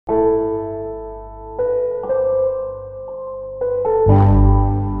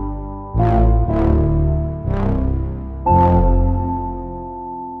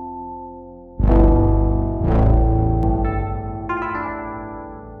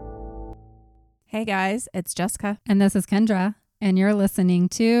Hey guys, it's Jessica. And this is Kendra, and you're listening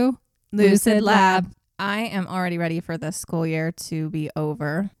to Lucid Lab. I am already ready for this school year to be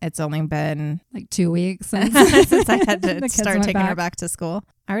over. It's only been like 2 weeks since I had to start taking her back to school.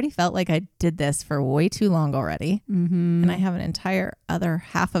 I already felt like I did this for way too long already. Mm-hmm. And I have an entire other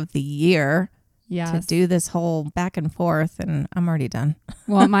half of the year to do this whole back and forth, and I'm already done.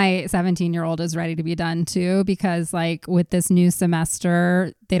 Well, my 17-year-old is ready to be done too, because like with this new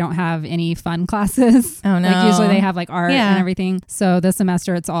semester, they don't have any fun classes. Oh no. Like usually they have like art and everything. So this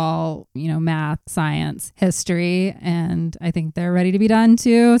semester it's all, math, science, history, and I think they're ready to be done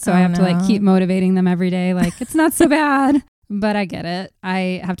too. So I have to like keep motivating them every day. Like it's not so bad, but I get it.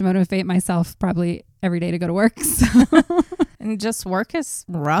 I have to motivate myself probably every day to go to work. So. And just work is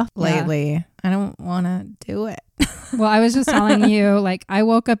rough lately. Yeah. I don't want to do it. Well, I was just telling you, like I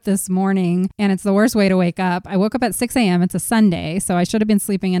woke up this morning and it's the worst way to wake up. I woke up at 6 a.m. It's a Sunday. So I should have been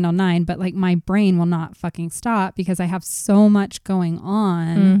sleeping until 9, but like my brain will not fucking stop because I have so much going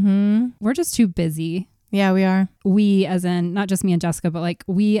on. Mm-hmm. We're just too busy. Yeah, we are. We as in not just me and Jessica, but like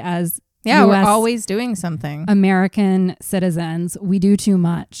we as we're US always doing something. American citizens, we do too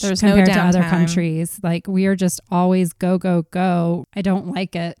much compared to other countries. Like we are just always go, go, go. I don't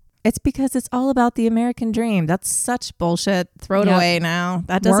like it. It's because it's all about the American dream. That's such bullshit. Throw it away now.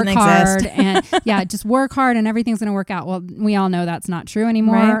 That doesn't exist. Work hard and just work hard and everything's going to work out. Well, we all know that's not true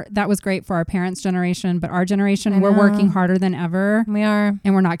anymore. Right? That was great for our parents' generation, but our generation, we're working harder than ever. We are.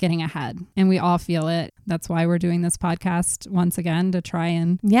 And we're not getting ahead. And we all feel it. That's why we're doing this podcast once again to try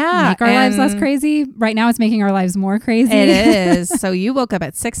and make our lives less crazy. Right now it's making our lives more crazy. It is. So you woke up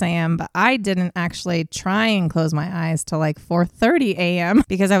at 6 a.m., but I didn't actually try and close my eyes till like 4:30 a.m.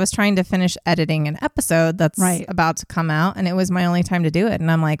 because I was trying to finish editing an episode that's about to come out, and it was my only time to do it. And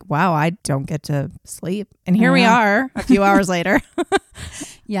I'm like, wow, I don't get to sleep. And here we are a few hours later.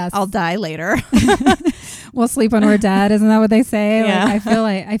 Yes. I'll die later. We'll sleep when we're dead. Isn't that what they say? Yeah.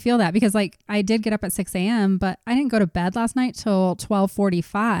 Like, I feel that because like I did get up at 6 a.m., but I didn't go to bed last night till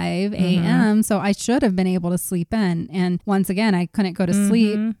 12:45 a.m. Mm-hmm. So I should have been able to sleep in. And once again, I couldn't go to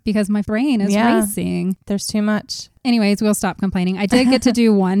sleep because my brain is racing. There's too much. Anyways, we'll stop complaining. I did get to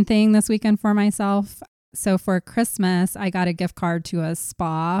do one thing this weekend for myself. So for Christmas, I got a gift card to a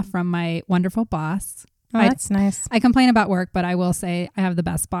spa from my wonderful boss. Oh, that's nice. I complain about work, but I will say I have the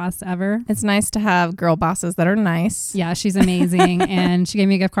best boss ever. It's nice to have girl bosses that are nice. Yeah, she's amazing. And she gave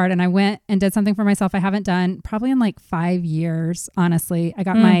me a gift card and I went and did something for myself I haven't done probably in like 5 years, honestly. I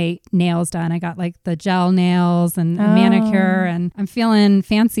got my nails done. I got like the gel nails and a manicure, and I'm feeling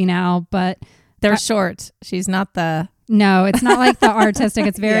fancy now, but they're short. She's not the... No, it's not like the artistic.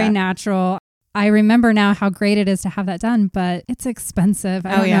 It's very natural. I remember now how great it is to have that done, but it's expensive.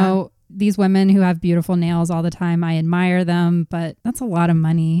 I don't know. These women who have beautiful nails all the time, I admire them, but that's a lot of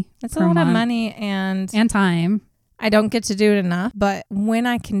money. That's a lot of money and time. I don't get to do it enough, but when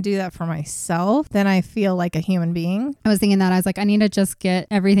I can do that for myself, then I feel like a human being. I was thinking that. I was like, I need to just get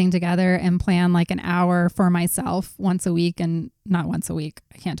everything together and plan like an hour for myself once a week, and not once a week.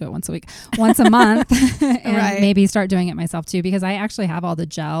 I can't do it once a week. Once a month. And maybe start doing it myself too, because I actually have all the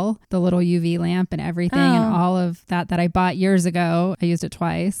gel, the little UV lamp and everything, and all of that I bought years ago. I used it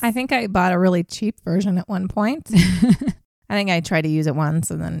twice. I think I bought a really cheap version at one point. I think I tried to use it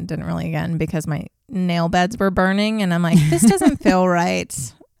once and then didn't really again because my nail beds were burning, and I'm like, this doesn't feel right.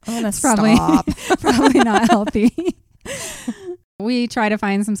 I'm going to stop. Probably not healthy. We try to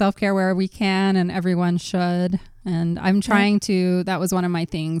find some self-care where we can, and everyone should. And I'm trying to, that was one of my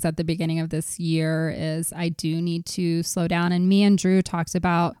things at the beginning of this year, is I do need to slow down. And me and Drew talked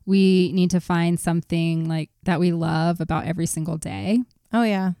about, we need to find something like that we love about every single day. Oh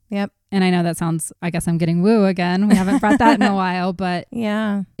yeah. Yep. And I know that sounds, I guess I'm getting woo again. We haven't brought that in a while, but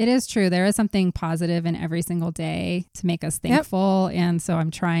yeah, it is true. There is something positive in every single day to make us thankful. Yep. And so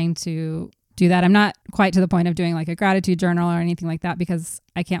I'm trying to do that. I'm not quite to the point of doing like a gratitude journal or anything like that because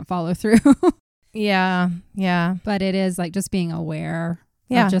I can't follow through. Yeah. But it is like just being aware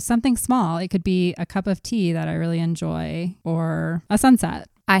of just something small. It could be a cup of tea that I really enjoy, or a sunset.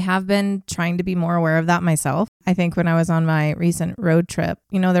 I have been trying to be more aware of that myself. I think when I was on my recent road trip,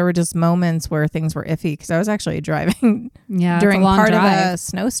 there were just moments where things were iffy because I was actually driving during part of a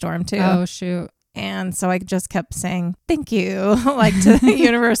snowstorm too. Oh, shoot. And so I just kept saying, thank you, like to the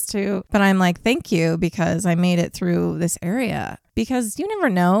universe too. But I'm like, thank you because I made it through this area, because you never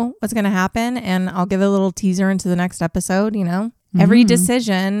know what's going to happen. And I'll give a little teaser into the next episode, Every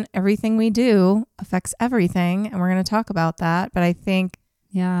decision, everything we do affects everything. And we're going to talk about that. But I think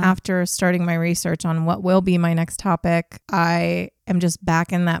after starting my research on what will be my next topic, I am just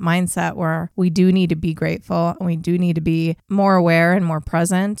back in that mindset where we do need to be grateful and we do need to be more aware and more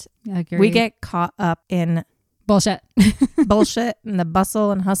present. Agreed. We get caught up in bullshit and the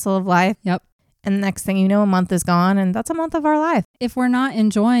bustle and hustle of life. Yep. And the next thing you know, a month is gone, and that's a month of our life. If we're not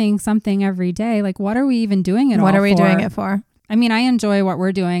enjoying something every day, like what are we even doing it all for? What are we doing it for? I mean, I enjoy what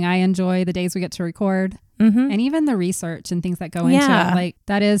we're doing. I enjoy the days we get to record and even the research and things that go into it. Like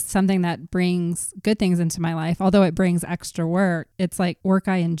that is something that brings good things into my life. Although it brings extra work, it's like work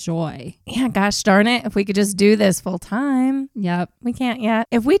I enjoy. Yeah, gosh darn it. If we could just do this full time. Yep. We can't yet.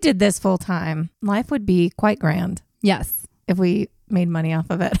 If we did this full time, life would be quite grand. Yes. If we made money off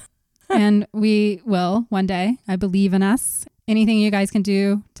of it. And we will one day. I believe in us. Anything you guys can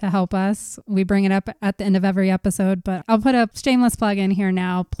do to help us, we bring it up at the end of every episode, but I'll put a shameless plug in here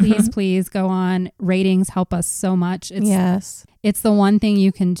now. Please go on. Ratings help us so much. It's the one thing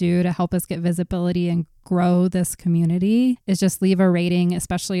you can do to help us get visibility and grow this community is just leave a rating,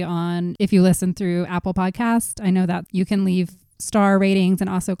 especially on if you listen through Apple Podcast. I know that you can leave star ratings and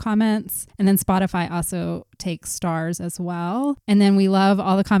also comments. And then Spotify also takes stars as well. And then we love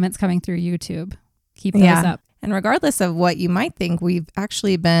all the comments coming through YouTube. Keep those up. And regardless of what you might think, we've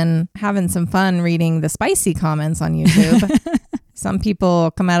actually been having some fun reading the spicy comments on YouTube. Some people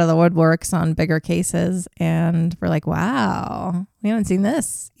come out of the woodworks on bigger cases and we're like, wow, we haven't seen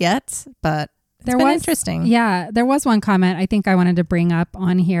this yet, but it's been interesting. Yeah, there was one comment I think I wanted to bring up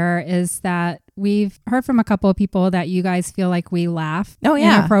on here is that we've heard from a couple of people that you guys feel like we laugh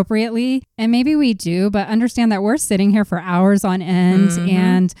inappropriately. And maybe we do, but understand that we're sitting here for hours on end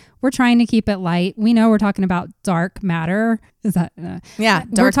and we're trying to keep it light. We know we're talking about dark matter. Is that?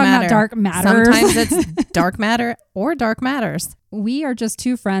 We're talking about dark matter. Sometimes it's dark matter or dark matters. We are just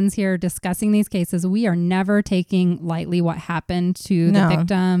two friends here discussing these cases. We are never taking lightly what happened to the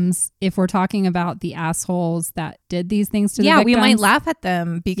victims. If we're talking about the assholes that did these things to the victims. Yeah, we might laugh at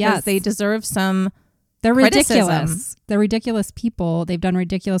them because they deserve some They're criticism. Ridiculous. They're ridiculous people. They've done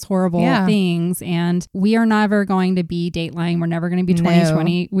ridiculous, horrible things. And we are never going to be Dateline. We're never going to be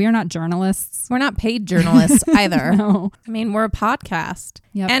 2020. We are not journalists. We're not paid journalists either. No. I mean, we're a podcast.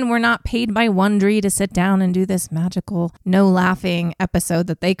 Yep. And we're not paid by Wondery to sit down and do this magical no laughing episode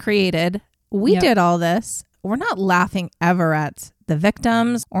that they created. We did all this. We're not laughing ever at the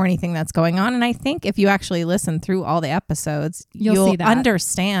victims or anything that's going on. And I think if you actually listen through all the episodes, you'll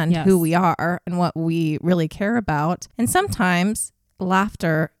understand who we are and what we really care about. And sometimes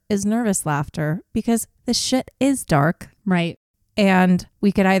laughter is nervous laughter because the shit is dark. Right. And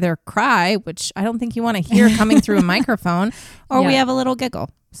we could either cry, which I don't think you want to hear coming through a microphone, or we have a little giggle.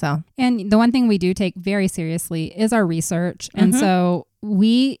 So, and the one thing we do take very seriously is our research. And so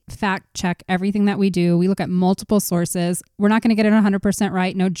we fact check everything that we do. We look at multiple sources. We're not going to get it 100%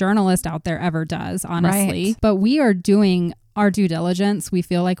 right. No journalist out there ever does, honestly. Right. But we are doing our due diligence. We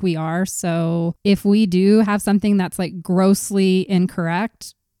feel like we are. So if we do have something that's like grossly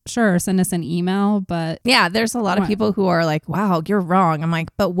incorrect, sure, send us an email. But yeah, there's a lot of people who are like, wow, you're wrong. I'm like,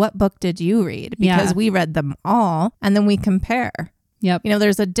 but what book did you read? Because we read them all and then we compare. Yep. You know,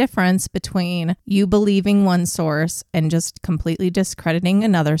 there's a difference between you believing one source and just completely discrediting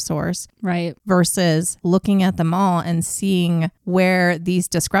another source. Right. Versus looking at them all and seeing where these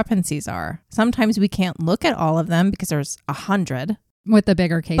discrepancies are. Sometimes we can't look at all of them because there's 100. With the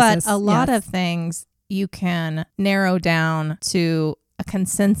bigger cases. But a lot of things you can narrow down to a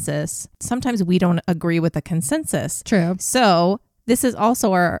consensus. Sometimes we don't agree with the consensus. True. So this is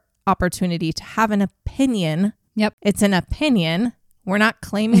also our opportunity to have an opinion. Yep. It's an opinion. We're not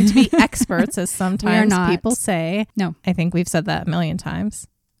claiming to be experts, as sometimes people say. No. I think we've said that a million times.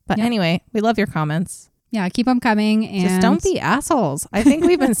 But anyway, we love your comments. Yeah, keep them coming. And just don't be assholes. I think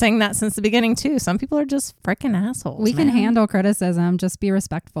we've been saying that since the beginning, too. Some people are just freaking assholes. We can handle criticism. Just be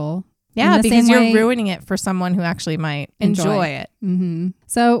respectful. Yeah, because you're ruining it for someone who actually might enjoy it. Mm-hmm.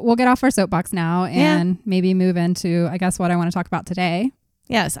 So we'll get off our soapbox now and maybe move into, I guess, what I want to talk about today.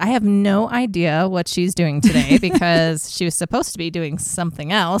 Yes, I have no idea what she's doing today because she was supposed to be doing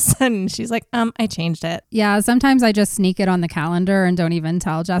something else. And she's like, I changed it. Yeah, sometimes I just sneak it on the calendar and don't even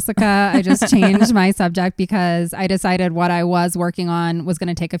tell Jessica. I just changed my subject because I decided what I was working on was going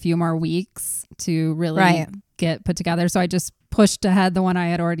to take a few more weeks to really get put together. So I just pushed ahead the one I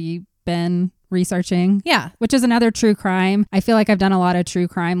had already been researching. Yeah. Which is another true crime. I feel like I've done a lot of true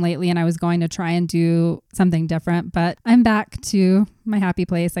crime lately and I was going to try and do something different, but I'm back to my happy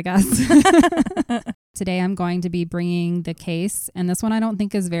place, I guess. Today I'm going to be bringing the case, and this one I don't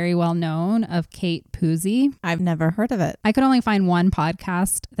think is very well known, of Kate Puzey. I've never heard of it. I could only find one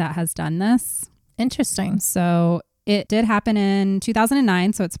podcast that has done this. Interesting. So it did happen in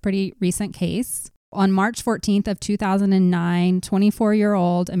 2009, so it's a pretty recent case. On March 14th of 2009,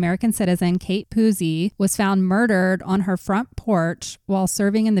 24-year-old American citizen Kate Puzey was found murdered on her front porch while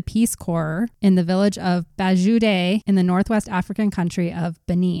serving in the Peace Corps in the village of Bajude in the northwest African country of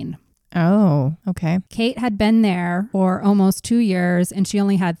Benin. Oh, okay. Kate had been there for almost 2 years, and she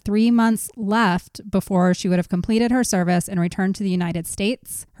only had 3 months left before she would have completed her service and returned to the United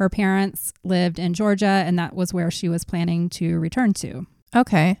States. Her parents lived in Georgia, and that was where she was planning to return to.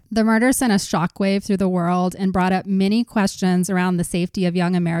 Okay. The murder sent a shockwave through the world and brought up many questions around the safety of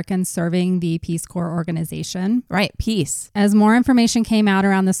young Americans serving the Peace Corps organization. Right. Peace. As more information came out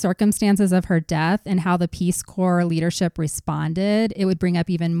around the circumstances of her death and how the Peace Corps leadership responded, it would bring up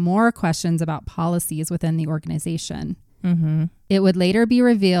even more questions about policies within the organization. Mm-hmm. It would later be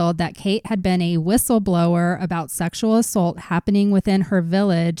revealed that Kate had been a whistleblower about sexual assault happening within her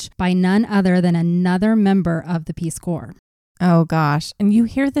village by none other than another member of the Peace Corps. Oh, gosh. And you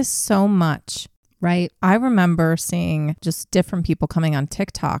hear this so much. Right. I remember seeing just different people coming on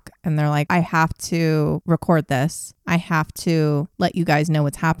TikTok and they're like, I have to record this. I have to let you guys know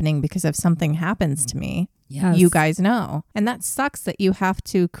what's happening because if something happens to me, Yes. you guys know. And that sucks that you have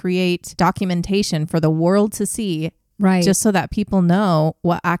to create documentation for the world to see. Right. Just so that people know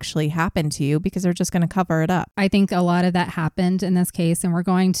what actually happened to you because they're just going to cover it up. I think a lot of that happened in this case, and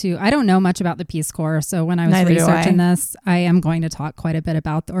I don't know much about the Peace Corps. So when I was Neither do researching this, I am going to talk quite a bit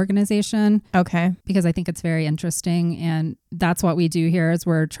about the organization. Okay. Because I think it's very interesting. And that's what we do here is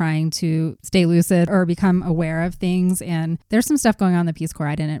we're trying to stay lucid or become aware of things. And there's some stuff going on in the Peace Corps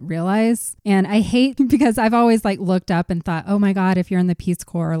I didn't realize. And I hate because I've always looked up and thought, oh my God, if you're in the Peace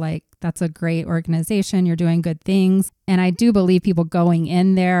Corps, that's a great organization. You're doing good things. And I do believe people going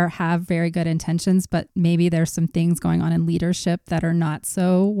in there have very good intentions, but maybe there's some things going on in leadership that are not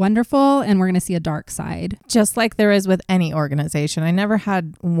so wonderful. And we're going to see a dark side. Just like there is with any organization. I never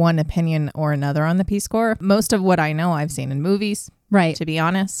had one opinion or another on the Peace Corps. Most of what I know I've seen in movies, right? To be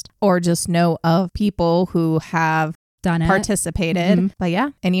honest, or just know of people who have done it, participated. Mm-hmm. But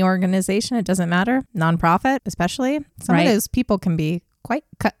yeah, any organization, it doesn't matter. Nonprofit, especially. Some of those people can be quite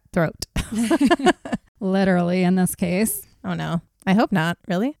cutthroat. Literally in this case. Oh no, I hope not.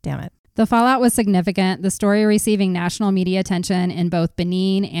 Really? Damn it. The fallout was significant, the story receiving national media attention in both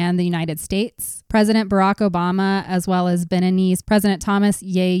Benin and the United States. President Barack Obama, as well as Beninese President Thomas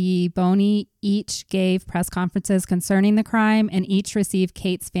Yayi Boni, each gave press conferences concerning the crime and each received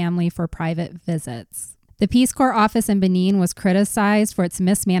Kate's family for private visits. The Peace Corps office in Benin was criticized for its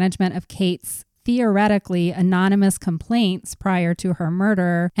mismanagement of Kate's theoretically anonymous complaints prior to her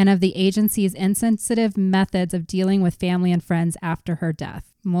murder and of the agency's insensitive methods of dealing with family and friends after her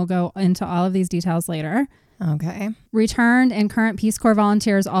death. And we'll go into all of these details later. Okay. Returned and current Peace Corps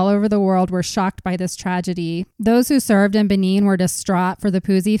volunteers all over the world were shocked by this tragedy. Those who served in Benin were distraught for the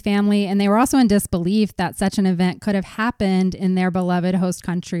Puzey family, and they were also in disbelief that such an event could have happened in their beloved host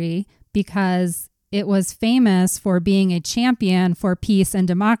country because it was famous for being a champion for peace and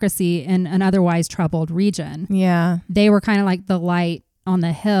democracy in an otherwise troubled region. Yeah. They were kind of like the light on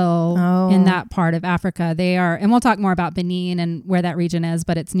the hill in that part of Africa. They are, and we'll talk more about Benin and where that region is,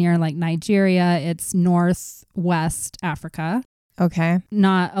 but it's near Nigeria. It's northwest Africa. Okay.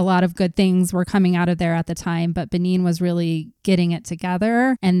 Not a lot of good things were coming out of there at the time, but Benin was really getting it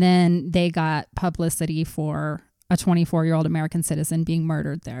together. And then they got publicity for a 24-year-old American citizen being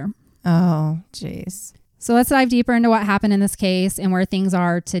murdered there. Oh, geez. So let's dive deeper into what happened in this case and where things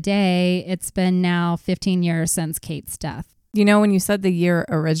are today. It's been now 15 years since Kate's death. You know, when you said the year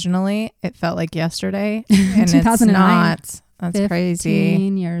originally, it felt like yesterday. And 2009. It's not. That's 15 crazy.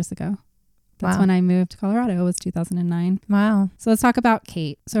 15 years ago. That's when I moved to Colorado. It was 2009. Wow. So let's talk about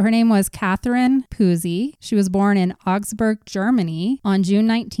Kate. So her name was Catherine Puzey. She was born in Augsburg, Germany on June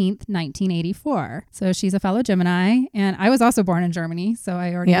 19th, 1984. So she's a fellow Gemini. And I was also born in Germany. So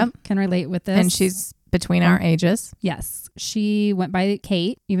I already can relate with this. And she's between our ages. Yes. She went by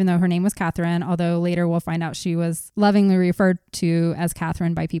Kate, even though her name was Catherine, although later we'll find out she was lovingly referred to as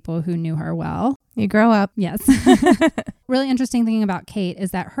Catherine by people who knew her well. You grow up. Yes. Really interesting thing about Kate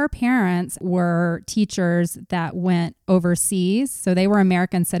is that her parents were teachers that went overseas. So they were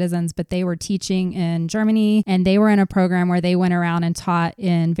American citizens, but they were teaching in Germany, and they were in a program where they went around and taught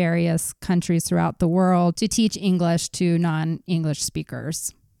in various countries throughout the world to teach English to non-English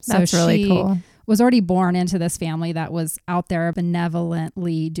speakers. That's really cool. Was already born into this family that was out there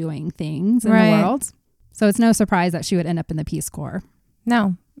benevolently doing things in the world. So it's no surprise that she would end up in the Peace Corps.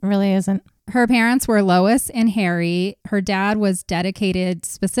 No, it really isn't. Her parents were Lois and Harry. Her dad was dedicated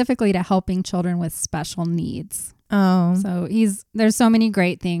specifically to helping children with special needs. Oh. So there's so many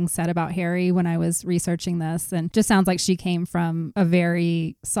great things said about Harry when I was researching this, and just sounds like she came from a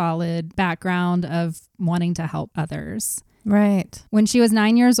very solid background of wanting to help others. Right. When she was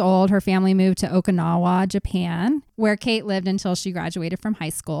 9 years old, her family moved to Okinawa, Japan, where Kate lived until she graduated from high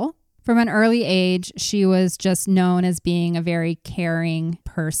school. From an early age, she was just known as being a very caring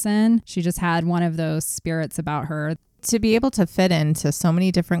person. She just had one of those spirits about her. To be able to fit into so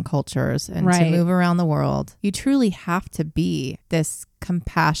many different cultures and to move around the world, you truly have to be this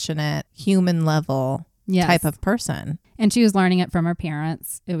compassionate, human level type of person. And she was learning it from her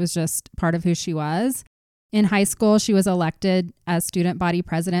parents. It was just part of who she was. In high school, she was elected as student body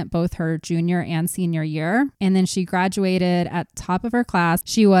president both her junior and senior year. And then she graduated at top of her class.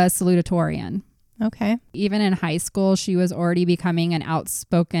 She was salutatorian. Okay. Even in high school, she was already becoming an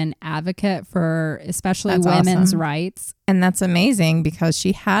outspoken advocate for especially women's rights. And that's amazing because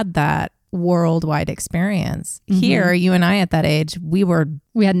she had that worldwide experience. Here, you and I at that age, we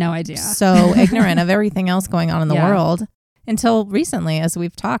had no idea. So ignorant of everything else going on in the world until recently, as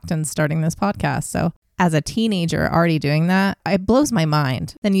we've talked and starting this podcast. So as a teenager already doing that, it blows my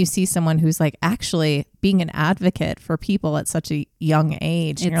mind. Then you see someone who's like actually being an advocate for people at such a young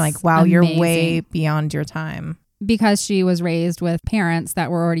age. And you're like, wow, amazing. You're way beyond your time. Because she was raised with parents that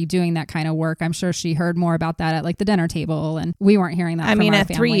were already doing that kind of work, I'm sure she heard more about that at like the dinner table, and we weren't hearing that from our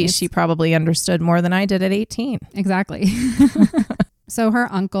at 3, she probably understood more than I did at 18. Exactly. So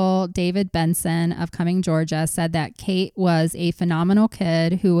her uncle, David Benson of Cumming, Georgia, said that Kate was a phenomenal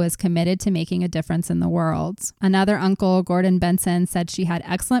kid who was committed to making a difference in the world. Another uncle, Gordon Benson, said she had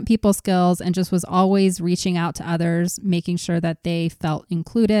excellent people skills and just was always reaching out to others, making sure that they felt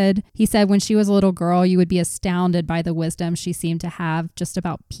included. He said when she was a little girl, you would be astounded by the wisdom she seemed to have just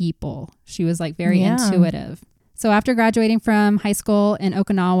about people. She was like very intuitive. So after graduating from high school in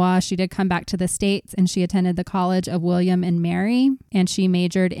Okinawa, she did come back to the States and she attended the College of William and Mary, and she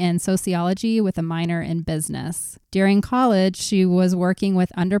majored in sociology with a minor in business. During college, she was working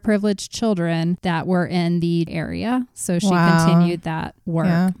with underprivileged children that were in the area, so she continued that work.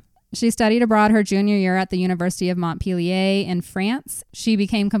 Yeah. She studied abroad her junior year at the University of Montpellier in France. She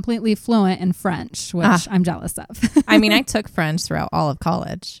became completely fluent in French, which I'm jealous of. I mean, I took French throughout all of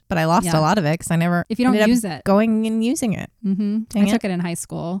college, but I lost a lot of it because I never use it. Going and using it. I took it in high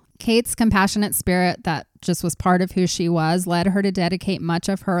school. Kate's compassionate spirit that just was part of who she was led her to dedicate much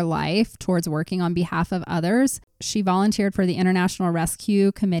of her life towards working on behalf of others. She volunteered for the International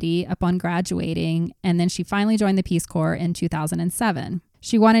Rescue Committee upon graduating, and then she finally joined the Peace Corps in 2007.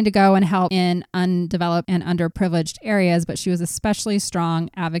 She wanted to go and help in undeveloped and underprivileged areas, but she was especially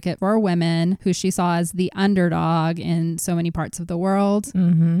strong advocate for women who she saw as the underdog in so many parts of the world.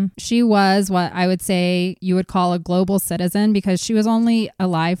 Mm-hmm. She was what I would say you would call a global citizen because she was only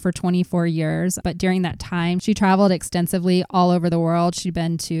alive for 24 years. But during that time, she traveled extensively all over the world. She'd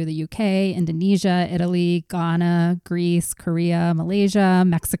been to the UK, Indonesia, Italy, Ghana, Greece, Korea, Malaysia,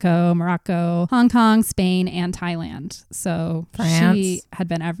 Mexico, Morocco, Hong Kong, Spain, and Thailand. So she had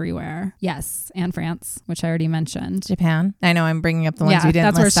been everywhere. Yes, and France, which I already mentioned. Japan. I know I'm bringing up the ones we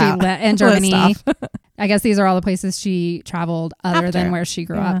didn't list out. That's where she lived. And Germany. I guess these are all the places she traveled other than where she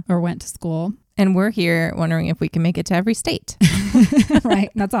grew up or went to school. And we're here wondering if we can make it to every state.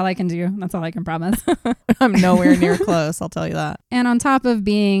 Right. That's all I can do. That's all I can promise. I'm nowhere near close. I'll tell you that. And on top of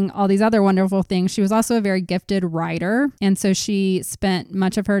being all these other wonderful things, she was also a very gifted writer. And so she spent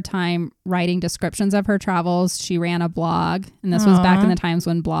much of her time writing descriptions of her travels. She ran a blog, and this was back in the times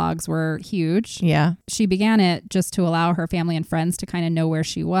when blogs were huge. Yeah. She began it just to allow her family and friends to kind of know where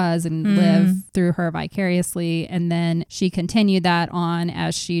she was and live through her vicariously. And then she continued that on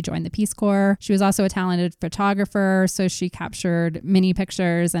as she joined the Peace Corps. She was also a talented photographer, so she captured many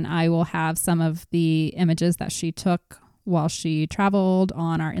pictures, and I will have some of the images that she took while she traveled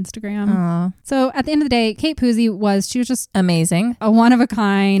on our Instagram. Aww. So at the end of the day, Kate Puzey was just amazing, a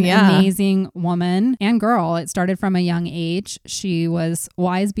one-of-a-kind, amazing woman and girl. It started from a young age. She was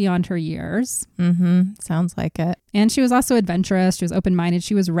wise beyond her years. Sounds like it. And she was also adventurous. She was open-minded.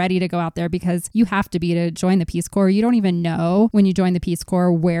 She was ready to go out there because you have to be to join the Peace Corps. You don't even know when you join the Peace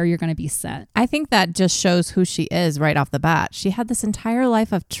Corps where you're going to be set. I think that just shows who she is right off the bat. She had this entire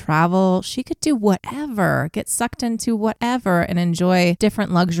life of travel. She could do whatever, get sucked into whatever and enjoy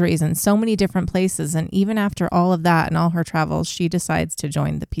different luxuries in so many different places. And even after all of that and all her travels, she decides to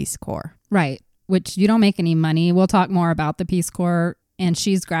join the Peace Corps. Right. Which you don't make any money. We'll talk more about the Peace Corps. And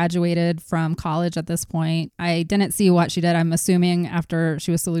she's graduated from college at this point. I didn't see what she did. I'm assuming after she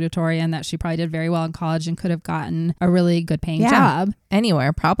was salutatorian that she probably did very well in college and could have gotten a really good paying job.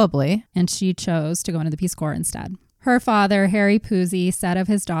 Anywhere, probably. And she chose to go into the Peace Corps instead. Her father, Harry Puzey, said of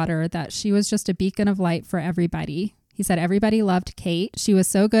his daughter that she was just a beacon of light for everybody. He said everybody loved Kate. She was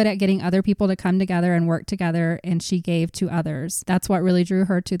so good at getting other people to come together and work together, and she gave to others. That's what really drew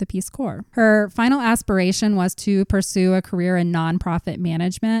her to the Peace Corps. Her final aspiration was to pursue a career in nonprofit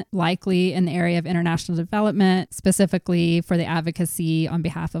management, likely in the area of international development, specifically for the advocacy on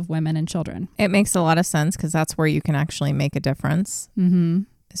behalf of women and children. It makes a lot of sense because that's where you can actually make a difference. Mm-hmm.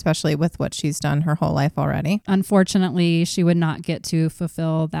 Especially with what she's done her whole life already. Unfortunately, she would not get to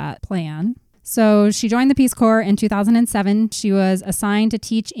fulfill that plan. So she joined the Peace Corps in 2007. She was assigned to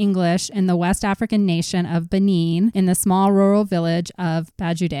teach English in the West African nation of Benin in the small rural village of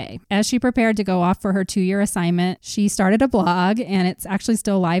Bajude. As she prepared to go off for her 2-year assignment, she started a blog, and it's actually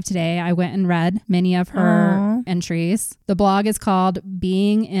still live today. I went and read many of her entries. The blog is called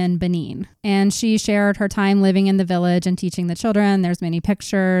Being in Benin, and she shared her time living in the village and teaching the children. There's many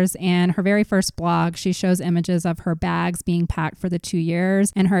pictures, and her very first blog, she shows images of her bags being packed for the 2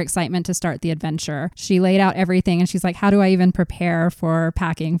 years and her excitement to start the adventure. She laid out everything, and she's like, how do I even prepare for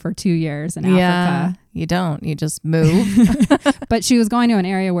packing for 2 years in Africa? You don't. You just move. But she was going to an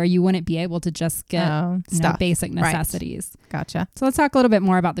area where you wouldn't be able to just get basic necessities. Right. Gotcha. So let's talk a little bit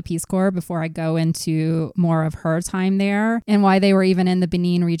more about the Peace Corps before I go into more of her time there and why they were even in the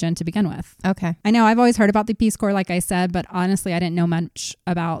Benin region to begin with. Okay. I know I've always heard about the Peace Corps, like I said, but honestly, I didn't know much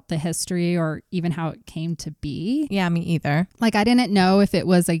about the history or even how it came to be. Yeah, me either. Like I didn't know if it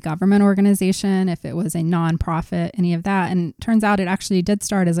was a government organization, if it was a nonprofit, any of that. And turns out it actually did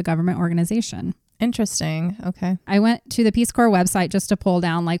start as a government organization. Interesting. Okay. I went to the Peace Corps website just to pull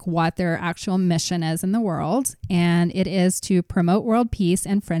down like what their actual mission is in the world. And it is to promote world peace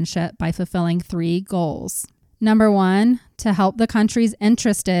and friendship by fulfilling 3 goals. Number 1, to help the countries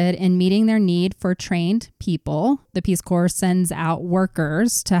interested in meeting their need for trained people. The Peace Corps sends out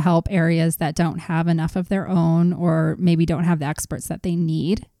workers to help areas that don't have enough of their own or maybe don't have the experts that they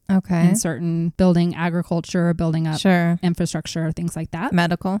need. Okay. In certain building agriculture, building up infrastructure, things like that.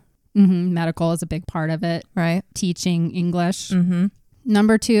 Medical. Mm-hmm. Medical is a big part of it. Right. Teaching English. Mm-hmm.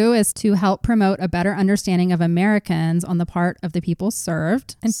 Number 2 is to help promote a better understanding of Americans on the part of the people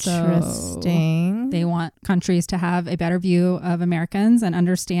served. Interesting. So they want countries to have a better view of Americans and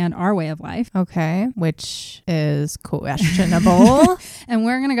understand our way of life. Okay. Which is questionable. And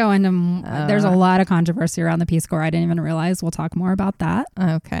we're going to go into, there's a lot of controversy around the Peace Corps. I didn't even realize. We'll talk more about that.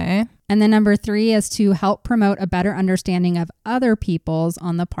 Okay. And then number 3 is to help promote a better understanding of other peoples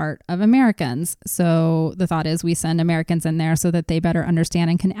on the part of Americans. So the thought is we send Americans in there so that they better understand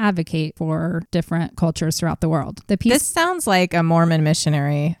and can advocate for different cultures throughout the world. This sounds like a Mormon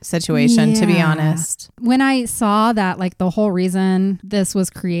missionary situation, to be honest. When I saw that, like the whole reason this was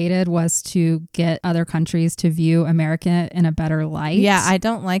created was to get other countries to view America in a better light. Yeah, I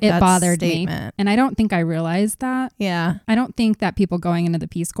don't like that bothered statement. Me. And I don't think I realized that. Yeah. I don't think that people going into the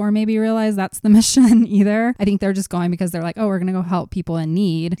Peace Corps maybe realize that's the mission either. I think they're just going because they're like, oh, we're going to go help people in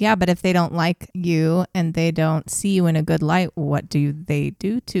need. Yeah, but if they don't like you and they don't see you in a good light, what do they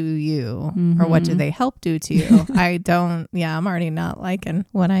do to you? Mm-hmm. Or what do they help do to you? I'm already not liking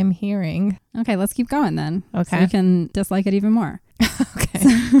what I'm hearing. Okay, let's keep going then. Okay. So we can dislike it even more. Okay.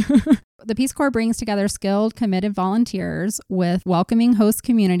 The Peace Corps brings together skilled, committed volunteers with welcoming host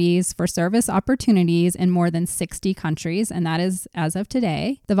communities for service opportunities in more than 60 countries, and that is as of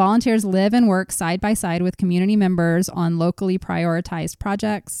today. The volunteers live and work side by side with community members on locally prioritized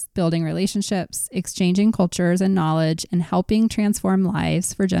projects, building relationships, exchanging cultures and knowledge, and helping transform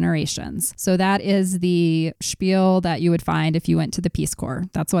lives for generations. So that is the spiel that you would find if you went to the Peace Corps.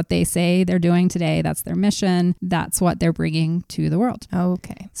 That's what they say they're doing today. That's their mission. That's what they're bringing to the world.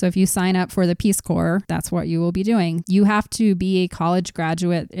 Okay. So if you sign up for the Peace Corps, that's what you will be doing. You have to be a college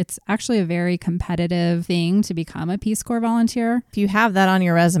graduate. It's actually a very competitive thing to become a Peace Corps volunteer. If you have that on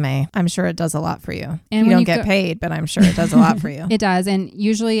your resume, I'm sure it does a lot for you. And you don't get paid, but I'm sure it does a lot for you. It does. And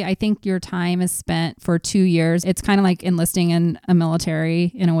usually I think your time is spent for 2 years. It's kind of like enlisting in a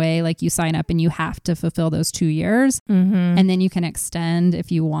military in a way, like you sign up and you have to fulfill those 2 years. Mm-hmm. And then you can extend if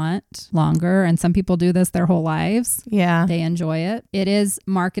you want longer. And some people do this their whole lives. Yeah. They enjoy it. It is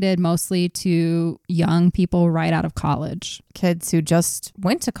marketed mostly to young people right out of college. Kids who just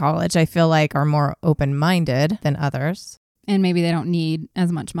went to college, I feel like, are more open-minded than others. And maybe they don't need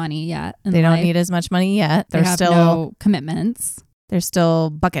as much money yet. They don't need as much money yet. They have no commitments. They're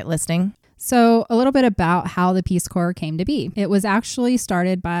still bucket listing. So a little bit about how the Peace Corps came to be. It was actually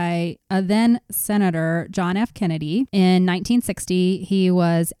started by a then Senator John F. Kennedy in 1960. He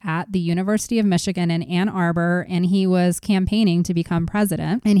was at the University of Michigan in Ann Arbor, and he was campaigning to become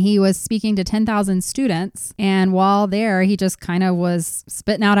president. And he was speaking to 10,000 students. And while there, he just kind of was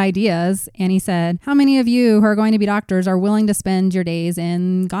spitting out ideas. And he said, how many of you who are going to be doctors are willing to spend your days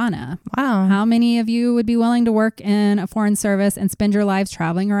in Ghana? Wow. How many of you would be willing to work in a foreign service and spend your lives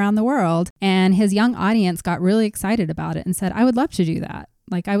traveling around the world? And his young audience got really excited about it and said, I would love to do that.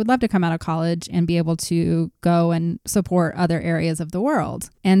 Like, I would love to come out of college and be able to go and support other areas of the world.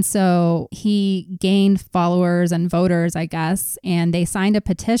 And so he gained followers and voters, I guess, and they signed a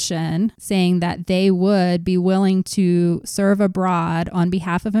petition saying that they would be willing to serve abroad on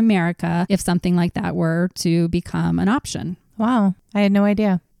behalf of America if something like that were to become an option. Wow. I had no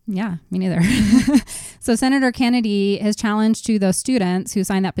idea. Yeah, me neither. So Senator Kennedy, his challenge to those students who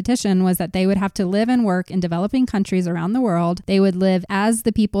signed that petition was that they would have to live and work in developing countries around the world. They would live as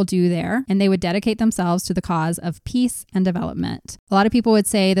the people do there, and they would dedicate themselves to the cause of peace and development. A lot of people would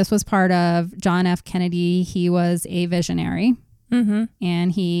say this was part of John F. Kennedy. He was a visionary. Mm-hmm.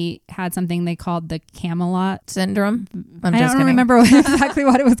 And he had something they called the Camelot syndrome. I don't remember exactly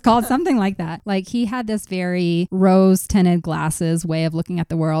what it was called. Something like that. Like, he had this very rose-tinted glasses way of looking at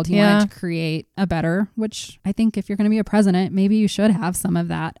the world. He wanted to create a better, which I think if you're going to be a president, maybe you should have some of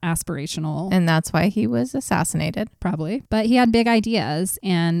that aspirational. And that's why he was assassinated. Probably. But he had big ideas.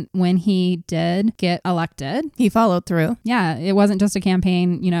 And when he did get elected, he followed through. Yeah. It wasn't just a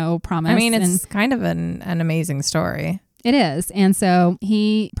campaign, promise. I mean, it's kind of an amazing story. It is. And so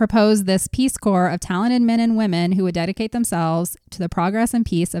he proposed this Peace Corps of talented men and women who would dedicate themselves to the progress and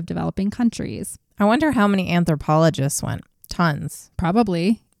peace of developing countries. I wonder how many anthropologists went. Tons.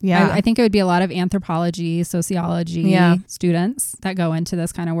 Probably. Yeah. I think it would be a lot of anthropology, sociology students that go into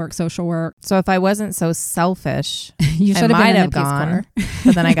this kind of work, social work. So if I wasn't so selfish, you should have been in the Peace Corps.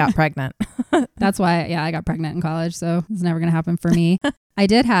 But then I got pregnant. That's why, I got pregnant in college. So it's never going to happen for me. I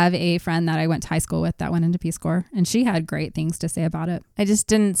did have a friend that I went to high school with that went into Peace Corps, and she had great things to say about it. I just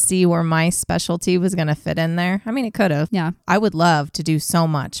didn't see where my specialty was going to fit in there. I mean, it could have. Yeah. I would love to do so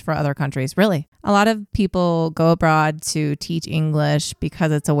much for other countries, really. A lot of people go abroad to teach English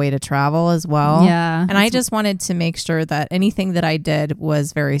because it's a way to travel as well. Yeah. And I just wanted to make sure that anything that I did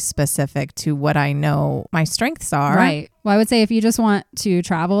was very specific to what I know my strengths are. Right. Well, I would say if you just want to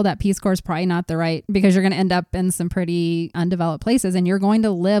travel, that Peace Corps is probably not the right, because you're going to end up in some pretty undeveloped places and you're going to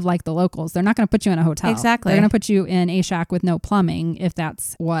live like the locals. They're not going to put you in a hotel. Exactly. They're going to put you in a shack with no plumbing if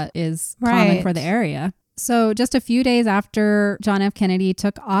that's what is common for the area. So just a few days after John F. Kennedy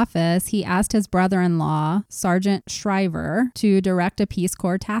took office, he asked his brother-in-law, Sergeant Shriver, to direct a Peace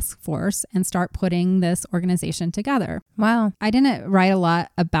Corps task force and start putting this organization together. Wow. I didn't write a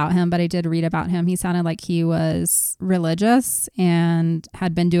lot about him, but I did read about him. He sounded like he was religious and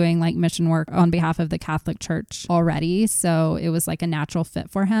had been doing like mission work on behalf of the Catholic Church already. So it was like a natural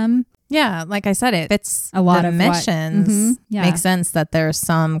fit for him. Yeah, like I said, it fits a lot the of missions. Makes sense that there's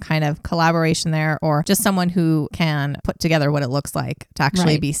some kind of collaboration there, or just someone who can put together what it looks like to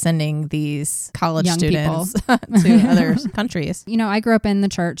actually be sending these college young students to other countries. I grew up in the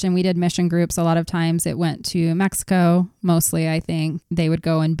church and we did mission groups. A lot of times it went to Mexico, mostly, I think. They would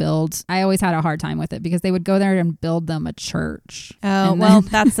go and build. I always had a hard time with it because they would go there and build them a church. Oh, well,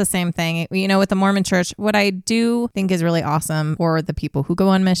 that's the same thing. With the Mormon church, what I do think is really awesome for the people who go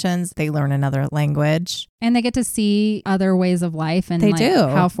on missions, they learn another language. And they get to see other ways of life and they do.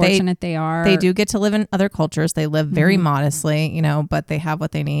 How fortunate they are. They do get to live in other cultures. They live very modestly, but they have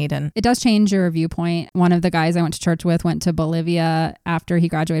what they need. And it does change your viewpoint. One of the guys I went to church with went to Bolivia after he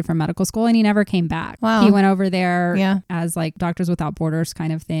graduated from medical school and he never came back. Wow. He went over there as like Doctors Without Borders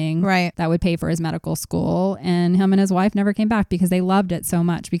kind of thing. Right. That would pay for his medical school. And him and his wife never came back because they loved it so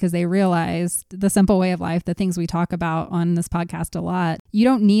much, because they realized the simple way of life, the things we talk about on this podcast a lot. You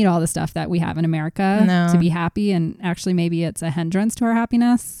don't need all the stuff that we have in America to be happy, and actually maybe it's a hindrance to our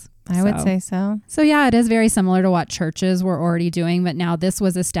happiness. I would say so. So yeah, it is very similar to what churches were already doing, but now this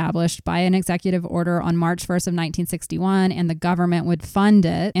was established by an executive order on March 1st of 1961, and the government would fund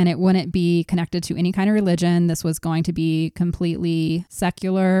it, and it wouldn't be connected to any kind of religion. This was going to be completely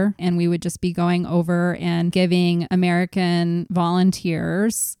secular, and we would just be going over and giving American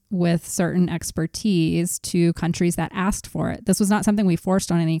volunteers with certain expertise to countries that asked for it. This was not something we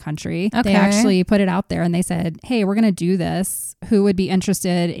forced on any country. Okay. They actually put it out there and they said, hey, we're going to do this. Who would be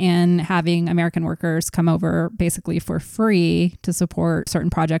interested in having American workers come over basically for free to support certain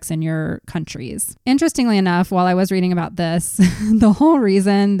projects in your countries? Interestingly enough, while I was reading about this, the whole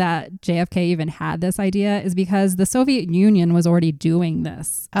reason that JFK even had this idea is because the Soviet Union was already doing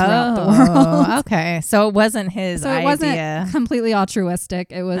this throughout the world. Okay. So it wasn't his idea. It wasn't completely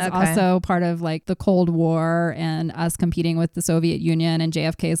altruistic. It was also part of like the Cold War and us competing with the Soviet Union. And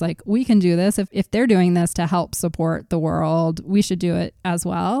JFK is like, we can do this. If they're doing this to help support the world, we should do it as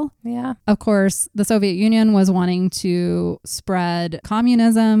well. Yeah. Of course, the Soviet Union was wanting to spread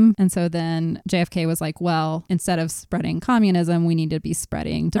communism. And so then JFK was like, well, instead of spreading communism, we need to be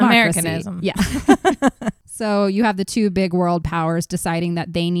spreading democracy. Americanism. Yeah. So you have the two big world powers deciding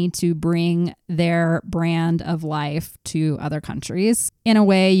that they need to bring their brand of life to other countries. In a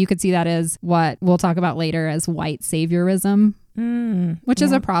way, you could see that as what we'll talk about later as white saviorism. Which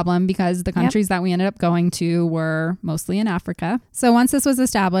is a problem because the countries that we ended up going to were mostly in Africa. So once this was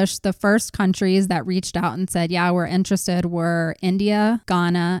established, the first countries that reached out and said, yeah, we're interested were India,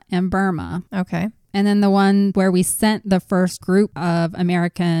 Ghana, and Burma. Okay. And then the one where we sent the first group of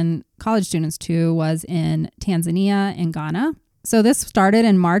American college students to was in Tanzania and Ghana. So this started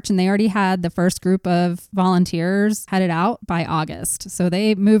in March and they already had the first group of volunteers headed out by August. So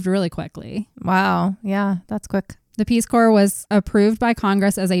they moved really quickly. Wow. Yeah, that's quick. The Peace Corps was approved by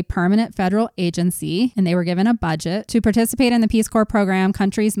Congress as a permanent federal agency, and they were given a budget. To participate in the Peace Corps program,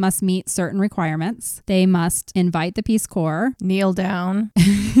 countries must meet certain requirements. They must invite the Peace Corps, kneel down,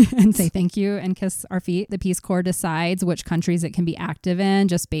 and say thank you and kiss our feet. The Peace Corps decides which countries it can be active in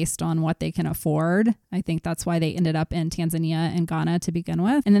just based on what they can afford. I think that's why they ended up in Tanzania and Ghana to begin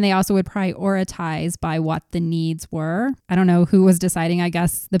with. And then they also would prioritize by what the needs were. I don't know who was deciding. I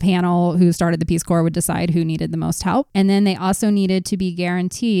guess the panel who started the Peace Corps would decide who needed the most help. And then they also needed to be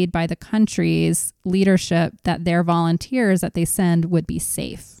guaranteed by the country's leadership that their volunteers that they send would be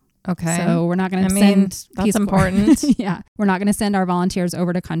safe. Okay. So we're not going to send... That's important. Yeah. We're not going to send our volunteers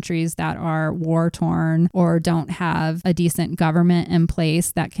over to countries that are war-torn or don't have a decent government in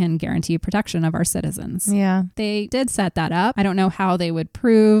place that can guarantee protection of our citizens. Yeah. They did set that up. I don't know how they would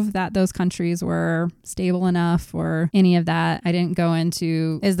prove that those countries were stable enough or any of that. I didn't go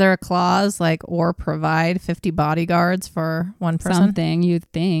into... Is there a clause like, or provide 50 bodyguards for one person? Something you'd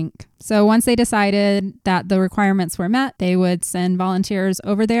think. So once they decided that the requirements were met, they would send volunteers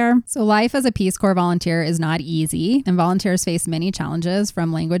over there. So life as a Peace Corps volunteer is not easy, and volunteers face many challenges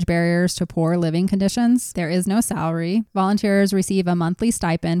from language barriers to poor living conditions. There is no salary. Volunteers receive a monthly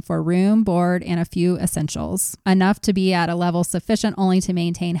stipend for room, board, and a few essentials, enough to be at a level sufficient only to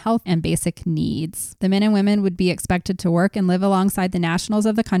maintain health and basic needs. The men and women would be expected to work and live alongside the nationals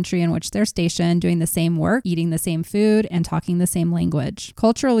of the country in which they're stationed, doing the same work, eating the same food, and talking the same language.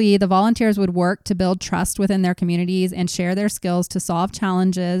 Culturally, the volunteers would work to build trust within their communities and share their skills to solve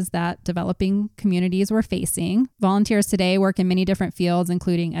challenges that developing communities were facing. Volunteers today work in many different fields,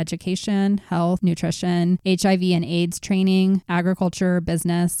 including education, health, nutrition, HIV and AIDS training, agriculture,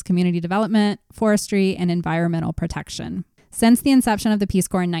 business, community development, forestry, and environmental protection. Since the inception of the Peace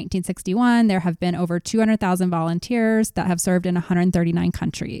Corps in 1961, there have been over 200,000 volunteers that have served in 139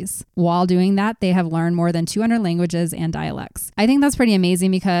 countries. While doing that, they have learned more than 200 languages and dialects. I think that's pretty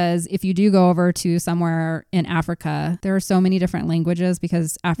amazing because if you do go over to somewhere in Africa, there are so many different languages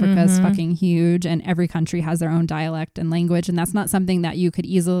because Africa is fucking huge and every country has their own dialect and language. And that's not something that you could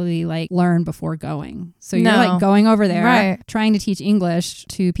easily learn before going. So you're going over there, trying to teach English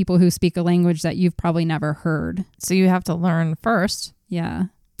to people who speak a language that you've probably never heard. So you have to learn first. Yeah.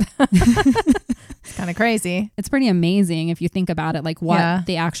 It's kind of crazy. It's pretty amazing if you think about it, like what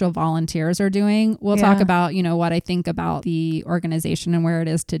the actual volunteers are doing. We'll talk about, what I think about the organization and where it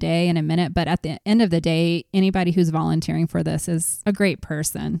is today in a minute. But at the end of the day, anybody who's volunteering for this is a great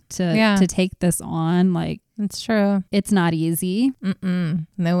person to take this on. Like, it's true. It's not easy.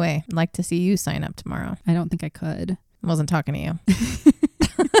 No way. I'd like to see you sign up tomorrow. I don't think I could. I wasn't talking to you.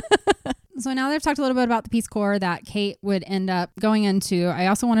 So now that I've talked a little bit about the Peace Corps that Kate would end up going into, I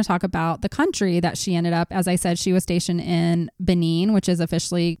also want to talk about the country that she ended up. As I said, she was stationed in Benin, which is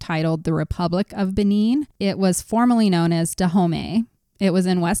officially titled the Republic of Benin. It was formerly known as Dahomey. It was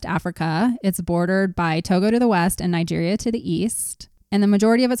in West Africa. It's bordered by Togo to the west and Nigeria to the east. And the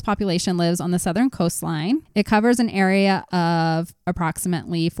majority of its population lives on the southern coastline. It covers an area of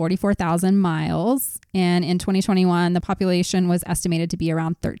approximately 44,000 miles. And in 2021, the population was estimated to be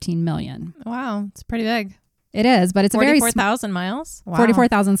around 13 million. Wow, it's pretty big. It is, but it's a very 44,000 miles? Wow.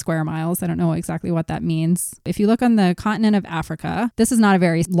 44,000 square miles. I don't know exactly what that means. If you look on the continent of Africa, this is not a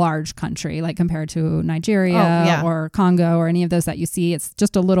very large country, like compared to Nigeria or Congo or any of those that you see. It's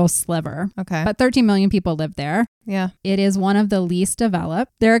just a little sliver. Okay. But 13 million people live there. Yeah. It is one of the least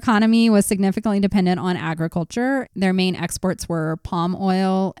developed. Their economy was significantly dependent on agriculture. Their main exports were palm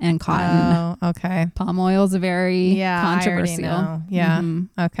oil and cotton. Oh, okay. Palm oil is a very controversial. I already know.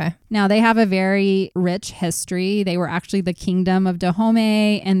 Yeah. Okay. Now, they have a very rich history. They were actually the kingdom of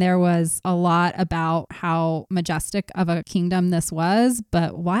Dahomey, and there was a lot about how majestic of a kingdom this was.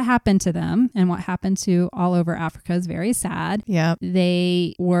 But what happened to them and what happened to all over Africa is very sad. Yeah.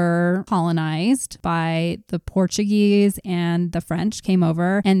 They were colonized by the Portuguese, and the French came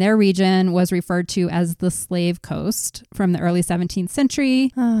over, and their region was referred to as the Slave Coast from the early 17th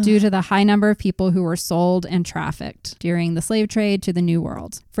century due to the high number of people who were sold and trafficked during the slave trade to the New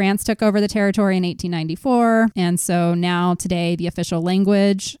World. France took over the territory in 1894, and so now today the official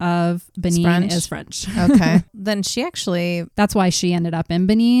language of Benin is French. Okay. Then she actually... That's why she ended up in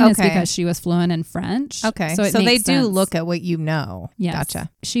Benin, is because she was fluent in French. Okay. So they do look at what you know. Yes. Gotcha.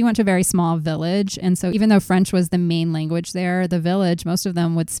 She went to a very small village, and so even though French was the main language there, the village, most of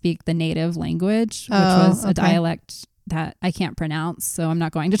them would speak the native language, which was a dialect that I can't pronounce, so I'm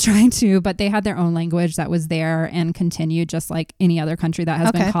not going to try to, but they had their own language that was there and continued just like any other country that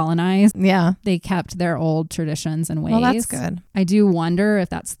has been colonized. Yeah. They kept their old traditions and ways. Well, that's good. I do wonder if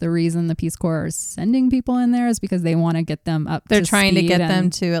that's the reason the Peace Corps is sending people in there, is because they want to get them up They're trying to get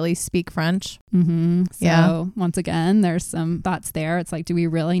them to at least speak French. So once again, there's some thoughts there. It's like, do we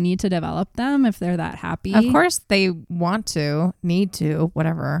really need to develop them if they're that happy? Of course they want to, need to,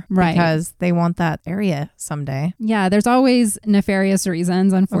 whatever. Right. Because they want that area someday. Yeah, there's always nefarious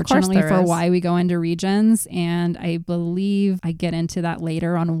reasons, unfortunately, for is. why we go into regions. And I believe I get into that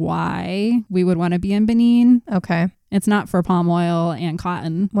later on why we would want to be in Benin. Okay. It's not for palm oil and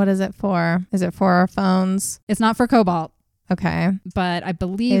cotton. What is it for? Is it for our phones? It's not for cobalt. Okay. But I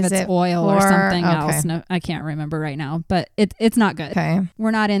believe it's oil or something else. No, I can't remember right now, but it's not good. Okay.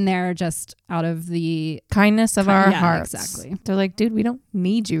 We're not in there just out of the kindness of our hearts. Exactly. They're like, dude, we don't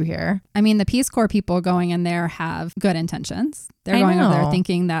need you here. I mean, the Peace Corps people going in there have good intentions. They're going over there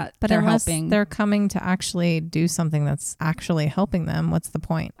thinking that they're helping. They're coming to actually do something that's actually helping them. What's the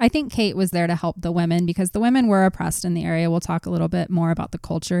point? I think Kate was there to help the women because the women were oppressed in the area. We'll talk a little bit more about the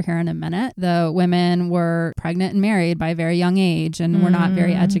culture here in a minute. The women were pregnant and married by a very young age and were not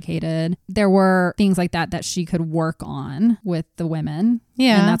very educated. There were things like that she could work on with the women.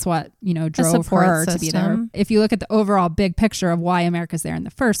 Yeah. And that's what, drove her to be there. If you look at the overall big picture of why America's there in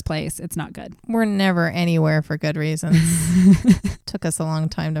the first place, it's not good. We're never anywhere for good reasons. Took us a long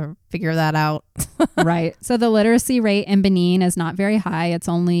time to figure that out. Right. So the literacy rate in Benin is not very high. It's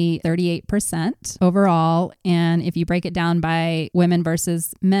only 38% overall. And if you break it down by women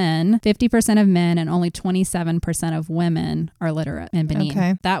versus men, 50% of men and only 27% of women are literate in Benin.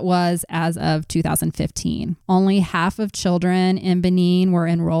 Okay. That was as of 2015. Only half of children in Benin were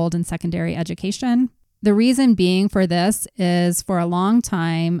enrolled in secondary education. The reason being for this is for a long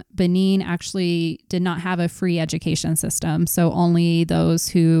time, Benin actually did not have a free education system. So only those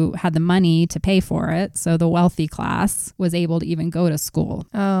who had the money to pay for it, so the wealthy class, was able to even go to school.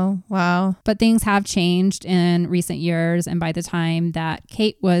 Oh, wow. But things have changed in recent years. And by the time that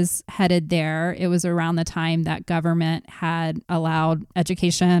Kate was headed there, it was around the time that government had allowed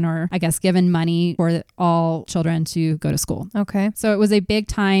education, or I guess given money for all children to go to school. Okay. So it was a big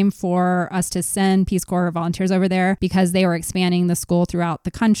time for us to send Peace Corps volunteers over there because they were expanding the school throughout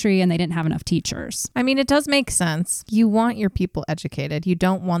the country and they didn't have enough teachers. I mean, it does make sense. You want your people educated. You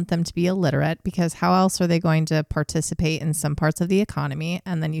don't want them to be illiterate because how else are they going to participate in some parts of the economy?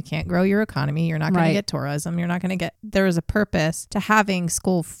 And then you can't grow your economy. You're not going to get tourism. You're not going to get... There is a purpose to having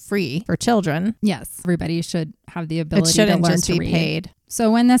school free for children. Yes. Everybody should have the ability to learn to read. It shouldn't just be paid. So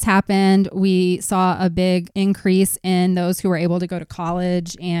when this happened, we saw a big increase in those who were able to go to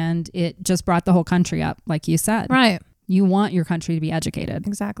college, and it just brought the whole country up, like you said. Right. You want your country to be educated.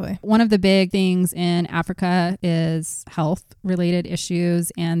 Exactly. One of the big things in Africa is health-related issues,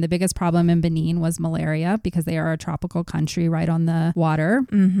 and the biggest problem in Benin was malaria because they are a tropical country right on the water.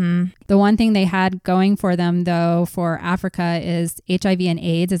 Mm-hmm. The one thing they had going for them, though, for Africa is HIV and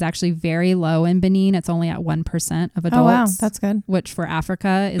AIDS is actually very low in Benin. It's only at 1% of adults. Oh, wow. That's good. Which for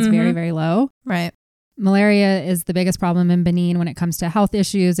Africa is very, very low. Right. Malaria is the biggest problem in Benin when it comes to health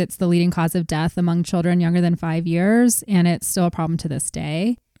issues. It's the leading cause of death among children younger than 5 years, and it's still a problem to this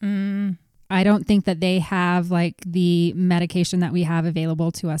day. I don't think that they have like the medication that we have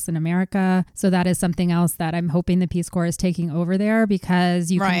available to us in America. So that is something else that I'm hoping the Peace Corps is taking over there,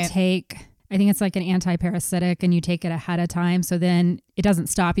 because you can take I think it's like an anti-parasitic and you take it ahead of time. So then it doesn't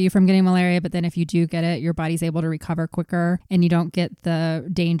stop you from getting malaria. But then if you do get it, your body's able to recover quicker and you don't get the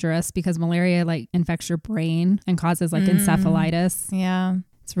dangerous, because malaria like infects your brain and causes like encephalitis. Yeah.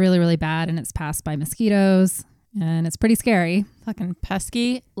 It's really, really bad. And it's passed by mosquitoes and it's pretty scary. Fucking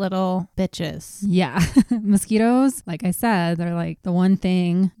pesky little bitches. Yeah. Mosquitoes, like I said, they're like the one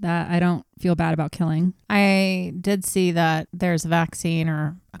thing that I don't feel bad about killing. I did see that there's a vaccine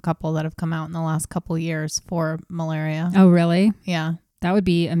or a couple that have come out in the last couple years for malaria. Oh, really? Yeah. That would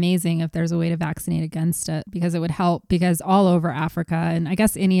be amazing if there's a way to vaccinate against it, because it would help, because all over Africa and I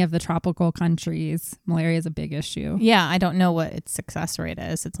guess any of the tropical countries, malaria is a big issue. Yeah. I don't know what its success rate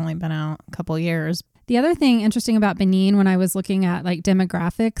is. It's only been out a couple years. The other thing interesting about Benin when I was looking at like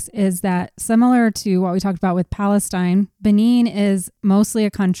demographics is that similar to what we talked about with Palestine, Benin is mostly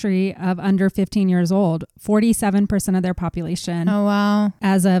a country of under 15 years old. 47% of their population. Oh, wow.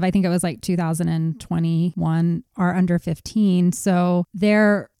 As of, I think it was like 2021, are under 15. So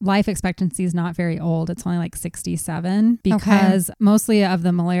their life expectancy is not very old. It's only like 67, because mostly of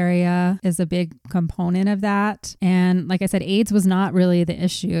the malaria is a big component of that. And like I said, AIDS was not really the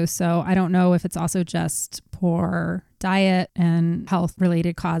issue. So I don't know if it's also just poor diet and health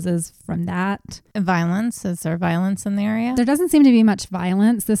related causes from that. Violence? Is there violence in the area? There doesn't seem to be much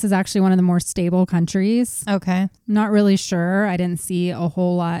violence. This is actually one of the more stable countries. Okay. Not really sure. I didn't see a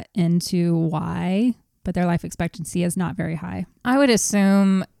whole lot into why, but their life expectancy is not very high. I would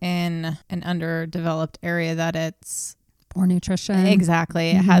assume in an underdeveloped area that it's Poor nutrition.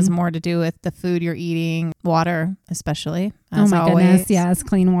 Exactly. It has more to do with the food you're eating, water, especially. Oh my always. goodness. Yes.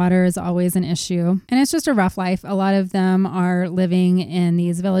 Clean water is always an issue. And it's just a rough life. A lot of them are living in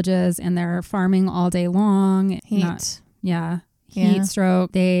these villages and they're farming all day long. Heat. Heat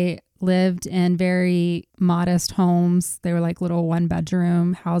stroke. They lived in very modest homes. They were like little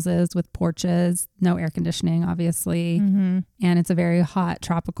 1-bedroom houses with porches, no air conditioning, obviously. And it's a very hot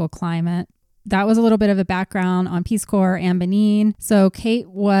tropical climate. That was a little bit of a background on Peace Corps and Benin. So Kate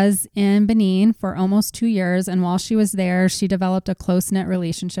was in Benin for almost 2 years. And while she was there, she developed a close-knit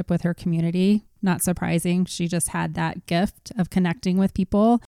relationship with her community. Not surprising. She just had that gift of connecting with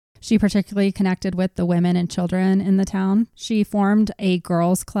people. She particularly connected with the women and children in the town. She formed a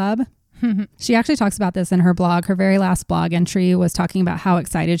girls' club. She actually talks about this in her blog. Her very last blog entry was talking about how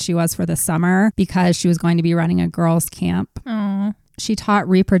excited she was for the summer because she was going to be running a girls' camp. Aww. She taught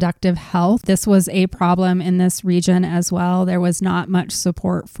reproductive health. This was a problem in this region as well. There was not much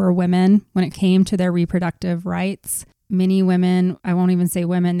support for women when it came to their reproductive rights. Many women, I won't even say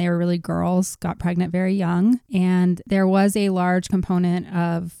women, they were really girls, got pregnant very young. And there was a large component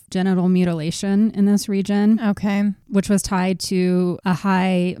of genital mutilation in this region. Okay. Which was tied to a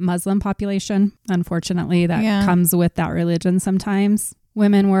high Muslim population. Unfortunately, that comes with that religion sometimes.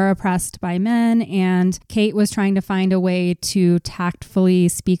 Women were oppressed by men, and Kate was trying to find a way to tactfully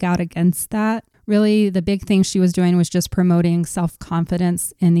speak out against that. Really, the big thing she was doing was just promoting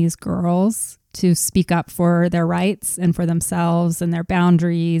self-confidence in these girls to speak up for their rights and for themselves and their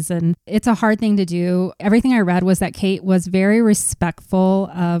boundaries. And it's a hard thing to do. Everything I read was that Kate was very respectful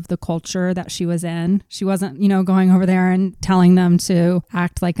of the culture that she was in. She wasn't, going over there and telling them to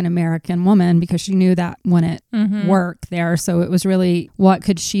act like an American woman, because she knew that wouldn't work there. So it was really, what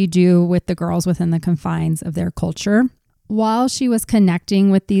could she do with the girls within the confines of their culture? While she was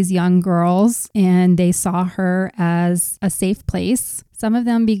connecting with these young girls and they saw her as a safe place, some of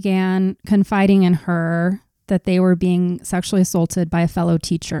them began confiding in her that they were being sexually assaulted by a fellow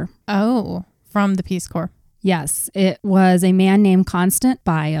teacher. Oh, from the Peace Corps. Yes, it was a man named Constant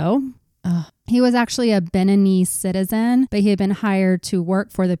Bio. He was actually a Beninese citizen, but he had been hired to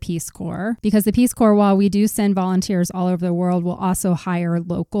work for the Peace Corps, because the Peace Corps, while we do send volunteers all over the world, will also hire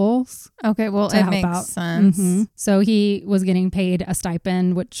locals. Okay, well, it makes sense. So he was getting paid a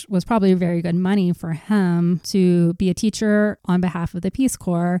stipend, which was probably very good money for him, to be a teacher on behalf of the Peace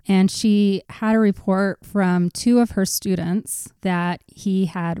Corps. And she had a report from 2 of her students that he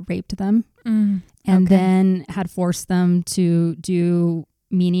had raped them and then had forced them to do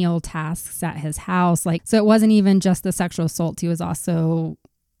menial tasks at his house. So it wasn't even just the sexual assault. He was also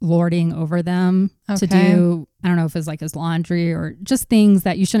lording over them to do, I don't know if it was like his laundry or just things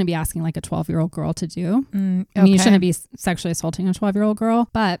that you shouldn't be asking like a 12-year-old girl to do. I mean, you shouldn't be sexually assaulting a 12-year-old girl,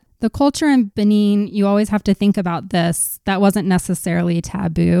 but the culture in Benin, you always have to think about this. That wasn't necessarily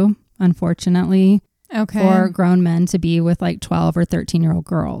taboo, unfortunately. For grown men to be with like 12 or 13-year-old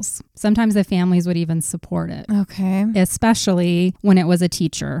girls. Sometimes the families would even support it. Okay. Especially when it was a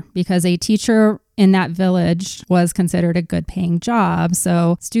teacher, because a teacher in that village was considered a good paying job.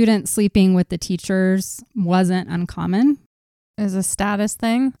 So students sleeping with the teachers wasn't uncommon. Is a status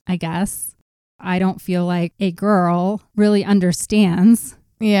thing, I guess. I don't feel like a girl really understands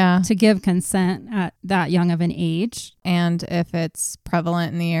Yeah. to give consent at that young of an age. And if it's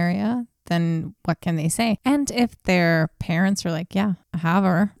prevalent in the area, then what can they say? And if their parents are like, yeah, I have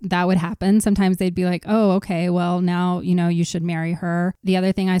her. That would happen. Sometimes they'd be like, oh, okay, well, now, you should marry her. The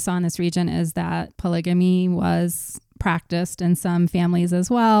other thing I saw in this region is that polygamy was practiced in some families as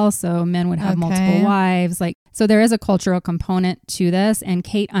well. So men would have multiple wives. So there is a cultural component to this, and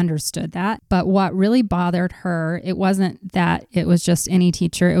Kate understood that. But what really bothered her, it wasn't that it was just any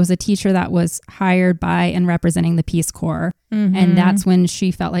teacher. It was a teacher that was hired by and representing the Peace Corps. Mm-hmm. And that's when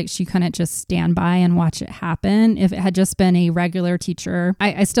she felt like she couldn't just stand by and watch it happen. If it had just been a regular teacher,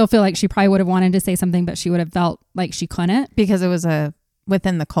 I still feel like she probably would have wanted to say something, but she would have felt like she couldn't. Because it was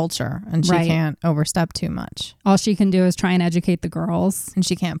within the culture, and she can't overstep too much. All she can do is try and educate the girls. And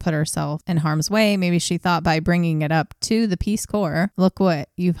she can't put herself in harm's way. Maybe she thought by bringing it up to the Peace Corps, look what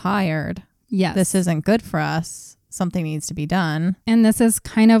you've hired. Yes. This isn't good for us. Something needs to be done. And this is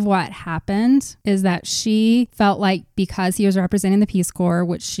kind of what happened, is that she felt like because he was representing the Peace Corps,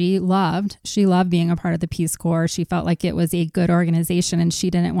 which she loved being a part of the Peace Corps. She felt like it was a good organization, and she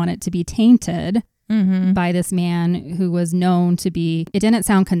didn't want it to be tainted by this man who was known to be, it didn't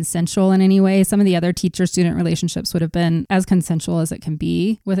sound consensual in any way. Some of the other teacher-student relationships would have been as consensual as it can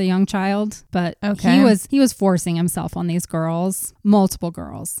be with a young child, but he was forcing himself on these girls, multiple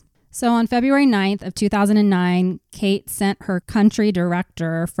girls. So on February 9th of 2009, Kate sent her country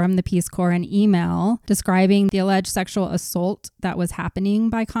director from the Peace Corps an email describing the alleged sexual assault that was happening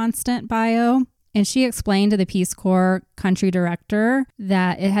by Constant Bio. And she explained to the Peace Corps country director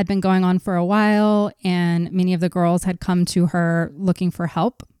that it had been going on for a while, and many of the girls had come to her looking for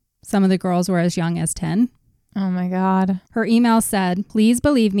help. Some of the girls were as young as 10. Oh my God. Her email said, "Please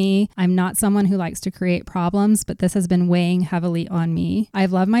believe me, I'm not someone who likes to create problems, but this has been weighing heavily on me.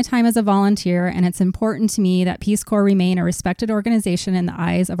 I've loved my time as a volunteer, and it's important to me that Peace Corps remain a respected organization in the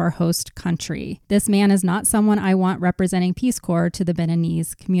eyes of our host country. This man is not someone I want representing Peace Corps to the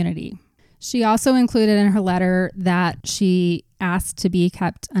Beninese community." She also included in her letter that she asked to be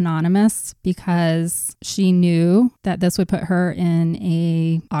kept anonymous because she knew that this would put her in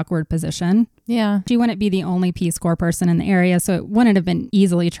a awkward position. Yeah. She wouldn't be the only Peace Corps person in the area, so it wouldn't have been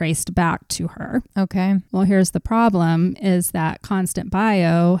easily traced back to her. Okay. Well, here's the problem, is that Constant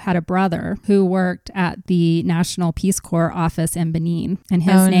Bio had a brother who worked at the National Peace Corps office in Benin, and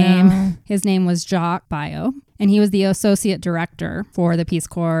his name was Jacques Bio, and he was the associate director for the Peace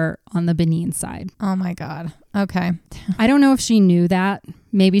Corps on the Benin side. Oh my God. Okay. I don't know if she knew that.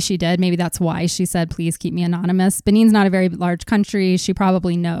 Maybe she did. Maybe that's why she said, please keep me anonymous. Benin's not a very large country. She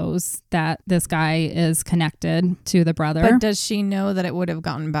probably knows that this guy is connected to the brother. But does she know that it would have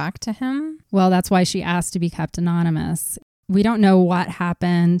gotten back to him? Well, that's why she asked to be kept anonymous. We don't know what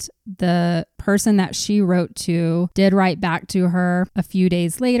happened. The person that she wrote to did write back to her a few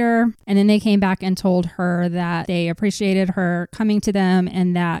days later, and then they came back and told her that they appreciated her coming to them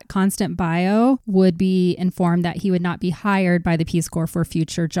and that Constant Bio would be informed that he would not be hired by the Peace Corps for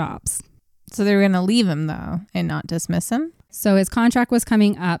future jobs. So they were going to leave him, though, and not dismiss him? So his contract was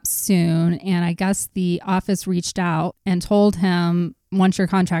coming up soon, and I guess the office reached out and told him, once your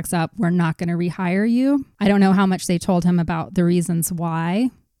contract's up, we're not going to rehire you. I don't know how much they told him about the reasons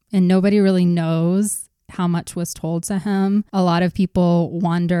why, and nobody really knows how much was told to him. A lot of people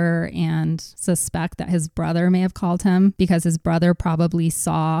wonder and suspect that his brother may have called him because his brother probably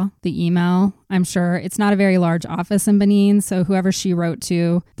saw the email. I'm sure it's not a very large office in Benin, so whoever she wrote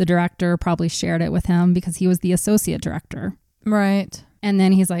to, the director probably shared it with him because he was the associate director. Right. And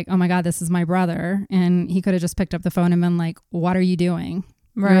then he's like, oh my God, this is my brother. And he could have just picked up the phone and been like, what are you doing?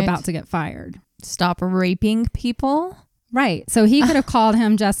 Right. You're about to get fired. Stop raping people? Right. So he could have called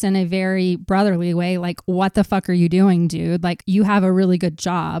him just in a very brotherly way, like, what the fuck are you doing, dude? Like, you have a really good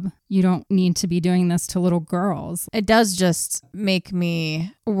job. You don't need to be doing this to little girls. It does just make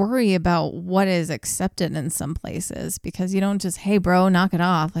me worry about what is accepted in some places, because you don't just, hey, bro, knock it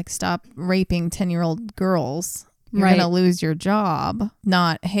off. Like, stop raping 10-year-old girls. You're going to lose your job.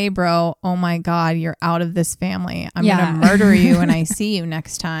 Not, hey, bro, oh my God, you're out of this family. I'm going to murder you when I see you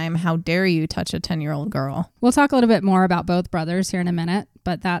next time. How dare you touch a 10-year-old girl? We'll talk a little bit more about both brothers here in a minute,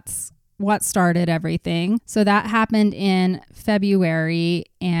 but that's what started everything. So that happened in February,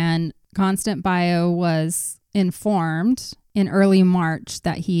 and Constant Bio was informed in early March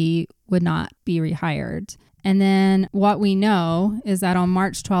that he would not be rehired. And then what we know is that on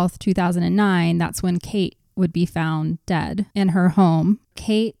March 12th, 2009, that's when Kate would be found dead in her home.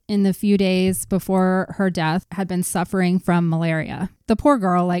 Kate, in the few days before her death, had been suffering from malaria. The poor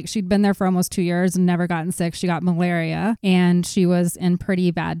girl, like, she'd been there for almost 2 years and never gotten sick. She got malaria and she was in pretty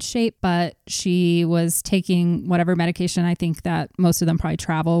bad shape, but she was taking whatever medication. I think that most of them probably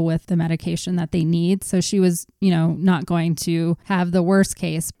travel with the medication that they need. So she was, not going to have the worst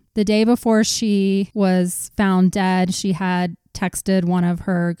case. The day before she was found dead, she had texted one of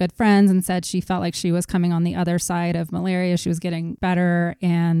her good friends and said she felt like she was coming on the other side of malaria. She was getting better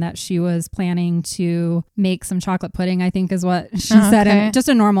and that she was planning to make some chocolate pudding, I think is what she said. And just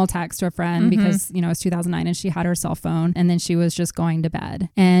a normal text to a friend because, it's 2009 and she had her cell phone and then she was just going to bed.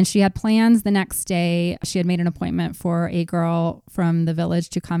 And she had plans the next day. She had made an appointment for a girl from the village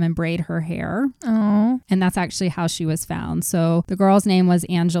to come and braid her hair. Oh. And that's actually how she was found. So the girl's name was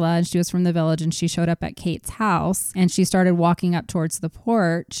Angela and she was from the village and she showed up at Kate's house and she started walking up towards the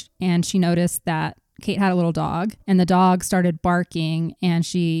porch and she noticed that Kate had a little dog and the dog started barking and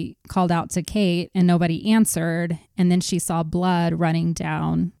she called out to Kate and nobody answered. And then she saw blood running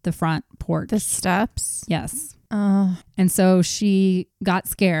down the front porch. The steps? Yes. Oh. And so she got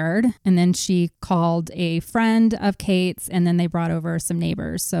scared and then she called a friend of Kate's and then they brought over some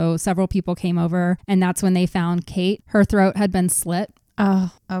neighbors. So several people came over and that's when they found Kate. Her throat had been slit.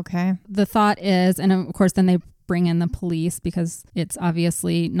 Oh, okay. The thought is, and of course then they bring in the police because it's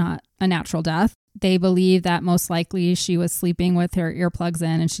obviously not a natural death. They believe that most likely she was sleeping with her earplugs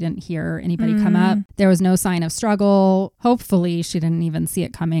in and she didn't hear anybody come up. There was no sign of struggle. Hopefully she didn't even see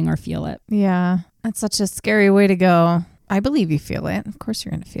it coming or feel it. Yeah, that's such a scary way to go. I believe you feel it. Of course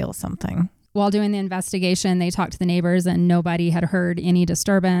you're going to feel something. While doing the investigation, they talked to the neighbors and nobody had heard any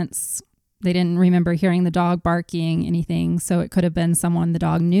disturbance. They didn't remember hearing the dog barking, anything. So it could have been someone the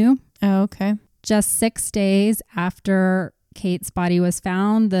dog knew. Oh, okay. Just 6 days after Kate's body was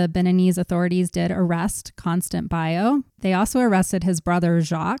found, the Beninese authorities did arrest Constant Bio. They also arrested his brother,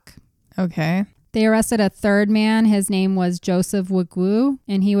 Jacques. Okay. They arrested a third man. His name was Joseph Wigwu,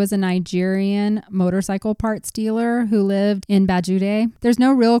 and he was a Nigerian motorcycle parts dealer who lived in Bajude. There's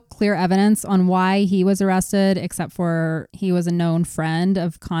no real clear evidence on why he was arrested, except for he was a known friend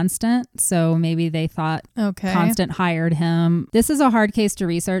of Constant. So maybe they thought Constant hired him. This is a hard case to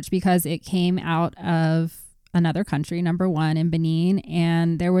research because it came out of another country, number one, in Benin.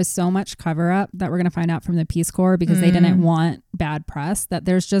 And there was so much cover up that we're going to find out from the Peace Corps because they didn't want bad press, that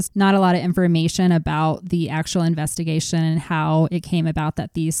there's just not a lot of information about the actual investigation and how it came about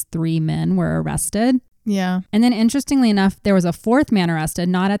that these 3 men were arrested. Yeah. And then interestingly enough, there was a 4th man arrested,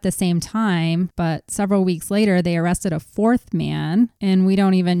 not at the same time, but several weeks later, they arrested a 4th man and we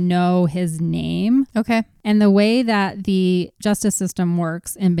don't even know his name. Okay. And the way that the justice system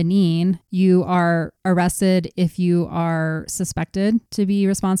works in Benin, you are arrested if you are suspected to be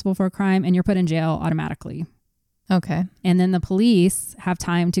responsible for a crime and you're put in jail automatically. Okay. And then the police have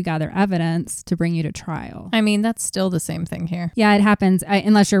time to gather evidence to bring you to trial. I mean, that's still the same thing here. Yeah, it happens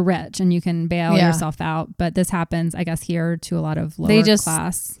unless you're rich and you can bail yourself out. But this happens, I guess, here to a lot of lower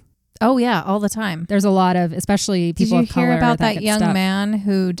class. Oh, yeah, all the time. There's a lot of, especially people of color. Did you hear about that young stuck. man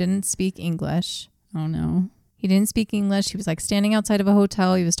who didn't speak English? Oh, no. He didn't speak English. He was like standing outside of a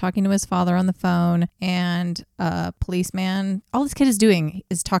hotel. He was talking to his father on the phone, and a policeman, all this kid is doing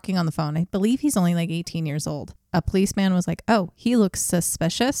is talking on the phone. I believe he's only like 18 years old. A policeman was like, oh, he looks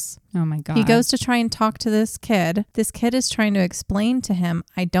suspicious. Oh my God. He goes to try and talk to this kid. This kid is trying to explain to him,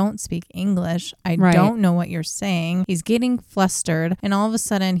 I don't speak English. I don't know what you're saying. He's getting flustered. And all of a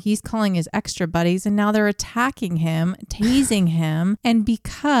sudden he's calling his extra buddies and now they're attacking him, tasing him. And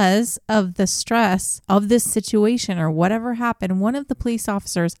because of the stress of this situation or whatever happened, one of the police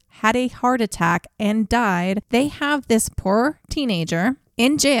officers had a heart attack and died. They have this poor teenager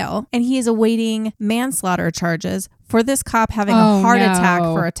in jail and he is awaiting manslaughter charges for this cop having a heart attack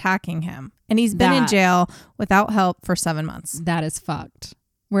for attacking him. And he's been in jail without help for 7 months. That is fucked.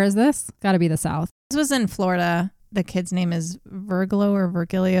 Where is this? Gotta be the South. This was in Florida. The kid's name is Virgilio or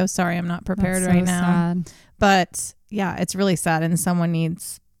Virgilio. Sorry, I'm not prepared right now. Sad. But yeah, it's really sad and someone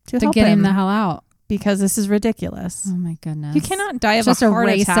needs to help get him the hell out. Because this is ridiculous. Oh my goodness. You cannot die of a heart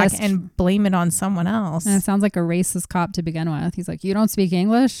attack and blame it on someone else. And it sounds like a racist cop to begin with. He's like, you don't speak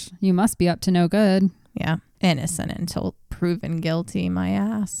English? You must be up to no good. Yeah. Innocent until proven guilty, my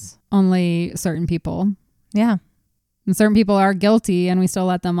ass. Only certain people. Yeah. And certain people are guilty and we still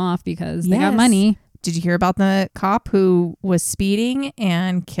let them off because they got money. Did you hear about the cop who was speeding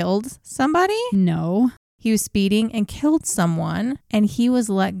and killed somebody? No. He was speeding and killed someone and he was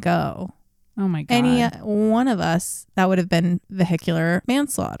let go. Oh my God. Any one of us, that would have been vehicular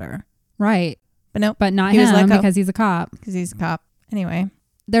manslaughter. Right. But no. But not him because he's a cop. Because he's a cop. Anyway.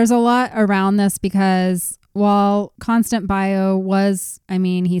 There's a lot around this because while Constant Bio was,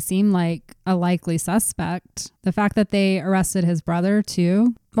 he seemed like a likely suspect, the fact that they arrested his brother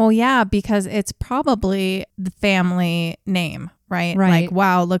too. Well, yeah, because it's probably the family name, right? Right. Like,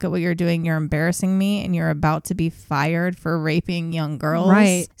 wow, look at what you're doing. You're embarrassing me and you're about to be fired for raping young girls.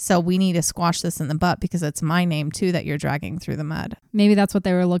 Right. So we need to squash this in the butt because it's my name too that you're dragging through the mud. Maybe that's what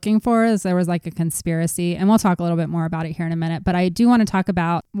they were looking for, is there was like a conspiracy. And we'll talk a little bit more about it here in a minute. But I do want to talk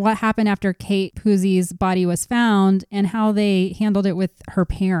about what happened after Kate Puzey's body was found and how they handled it with her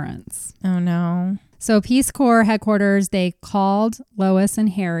parents. Oh, no. So Peace Corps headquarters, they called Lois and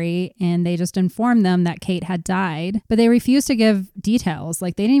Harry and they just informed them that Kate had died, but they refused to give details.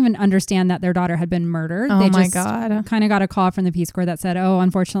 Like they didn't even understand that their daughter had been murdered. Oh they my just God. kind of got a call from the Peace Corps that said, oh,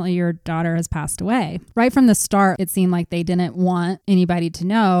 unfortunately, your daughter has passed away. Right from the start, it seemed like they didn't want anybody to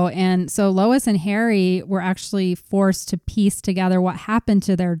know. And so Lois and Harry were actually forced to piece together what happened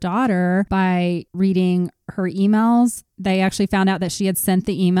to their daughter by reading her emails. They actually found out that she had sent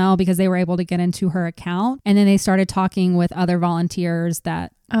the email because they were able to get into her account. And then they started talking with other volunteers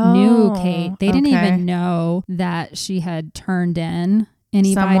that knew Kate. They didn't even know that she had turned in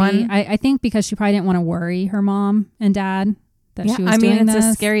anybody. I think because she probably didn't want to worry her mom and dad that she was doing it's this.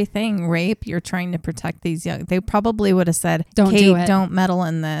 a scary thing. Rape, you're trying to protect these young. They probably would have said, don't Kate, do it. Don't meddle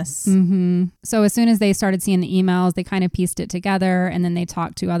in this. Mm-hmm. So as soon as they started seeing the emails, they kind of pieced it together, and then they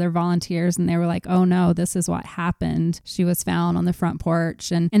talked to other volunteers and they were like, oh no, this is what happened. She was found on the front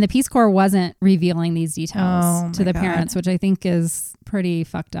porch. And the Peace Corps wasn't revealing these details to the parents, which I think is pretty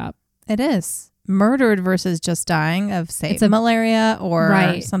fucked up. It is. Murdered versus just dying of, say, malaria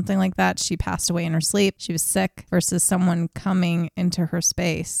or something like that. She passed away in her sleep. She was sick versus someone coming into her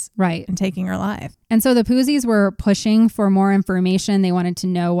space and taking her life. And so the Puzeys were pushing for more information. They wanted to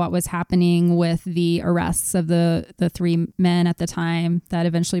know what was happening with the arrests of the three men at the time that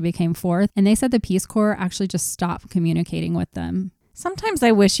eventually became fourth. And they said the Peace Corps actually just stopped communicating with them. Sometimes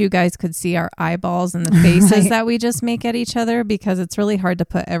I wish you guys could see our eyeballs and the faces that we just make at each other, because it's really hard to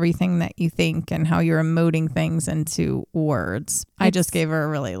put everything that you think and how you're emoting things into words. I just gave her a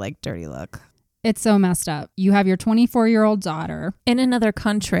really dirty look. It's so messed up. You have your 24-year-old daughter in another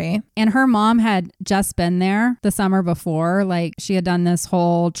country, and her mom had just been there the summer before. Like, she had done this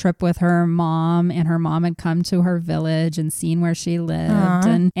whole trip with her mom, and her mom had come to her village and seen where she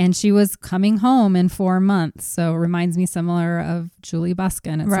lived. And she was coming home in 4 months. So it reminds me similar of Julie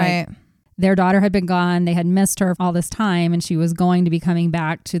Buskin. It's like their daughter had been gone. They had missed her all this time, and she was going to be coming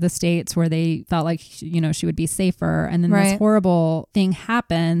back to the States where they felt like, she would be safer. And then this horrible thing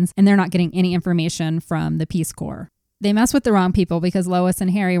happens, and they're not getting any information from the Peace Corps. They mess with the wrong people, because Lois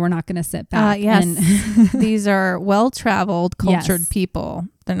and Harry were not going to sit back. These are well-traveled, cultured people.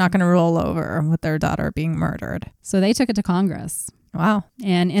 They're not going to roll over with their daughter being murdered. So they took it to Congress. Wow.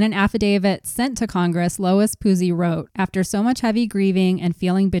 And in an affidavit sent to Congress, Lois Puzey wrote, after so much heavy grieving and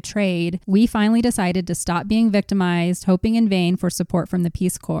feeling betrayed, we finally decided to stop being victimized, hoping in vain for support from the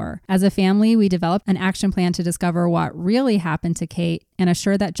Peace Corps. As a family, we developed an action plan to discover what really happened to Kate and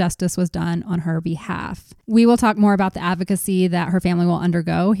assure that justice was done on her behalf. We will talk more about the advocacy that her family will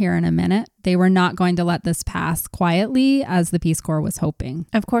undergo here in a minute. They were not going to let this pass quietly, as the Peace Corps was hoping.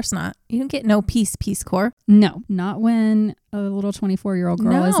 Of course not. You don't get no peace, Peace Corps. No, not when a little 24-year-old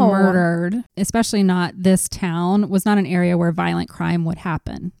girl is murdered. Especially not this town was not an area where violent crime would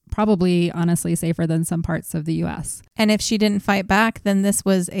happen. Probably, honestly, safer than some parts of the U.S. And if she didn't fight back, then this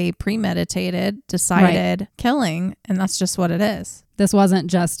was a premeditated, decided killing. And that's just what it is. This wasn't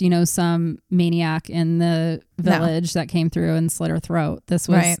just, some maniac in the village that came through and slit her throat. This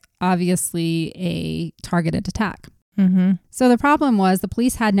was obviously a targeted attack. Mm-hmm. So the problem was the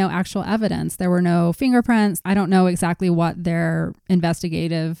police had no actual evidence. There were no fingerprints. I don't know exactly what their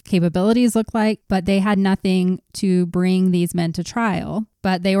investigative capabilities looked like, but they had nothing to bring these men to trial.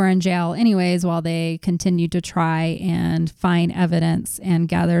 But they were in jail anyways while they continued to try and find evidence and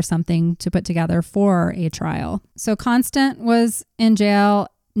gather something to put together for a trial. So Constant was in jail.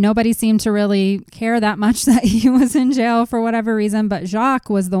 Nobody seemed to really care that much that he was in jail for whatever reason, but Jacques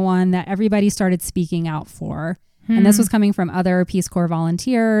was the one that everybody started speaking out for. And this was coming from other Peace Corps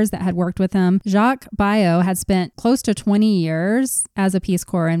volunteers that had worked with him. Jacques Bio had spent close to 20 years as a Peace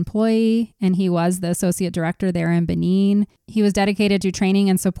Corps employee, and he was the associate director there in Benin. He was dedicated to training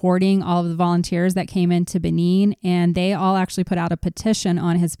and supporting all of the volunteers that came into Benin, and they all actually put out a petition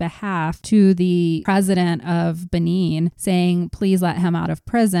on his behalf to the president of Benin saying, please let him out of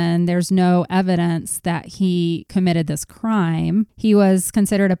prison. There's no evidence that he committed this crime. He was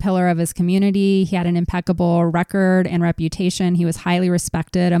considered a pillar of his community. He had an impeccable record and reputation. He was highly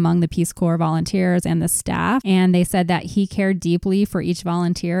respected among the Peace Corps volunteers and the staff, and they said that he cared deeply for each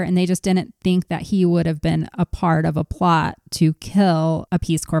volunteer, and they just didn't think that he would have been a part of a plot to kill a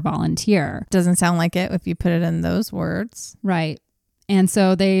Peace Corps volunteer. Doesn't sound like it if you put it in those words. Right. And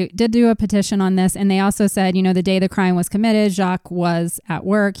so they did do a petition on this. And they also said, the day the crime was committed, Jacques was at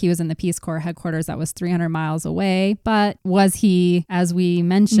work. He was in the Peace Corps headquarters that was 300 miles away. But was he, as we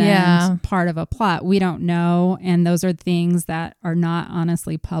mentioned, part of a plot? We don't know. And those are things that are not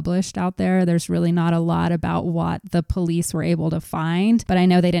honestly published out there. There's really not a lot about what the police were able to find. But I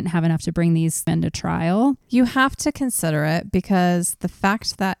know they didn't have enough to bring these men to trial. You have to consider it because the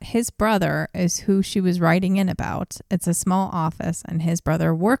fact that his brother is who she was writing in about, it's a small office and his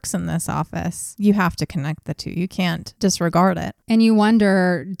brother works in this office, you have to connect the two. You can't disregard it. And you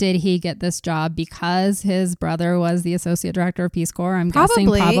wonder, did he get this job because his brother was the associate director of Peace Corps? I'm guessing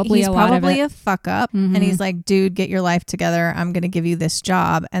probably he's a lot probably of it. a fuck up. Mm-hmm. And he's like, dude, get your life together. I'm going to give you this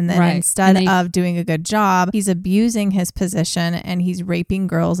job. And then instead of doing a good job, he's abusing his position and he's raping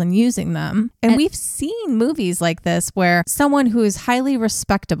girls and using them. And we've seen movies like this where someone who is highly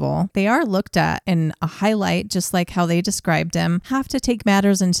respectable, they are looked at in a highlight, just like how they described him, have to take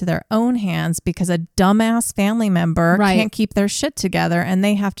matters into their own hands because a dumbass family member can't keep their shit together and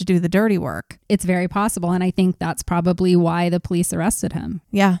they have to do the dirty work. It's very possible. And I think that's probably why the police arrested him.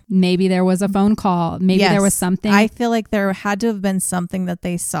 Yeah. Maybe there was a phone call. Maybe there was something. I feel like there had to have been something that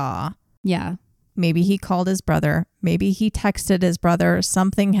they saw. Yeah. Maybe he called his brother. Maybe he texted his brother.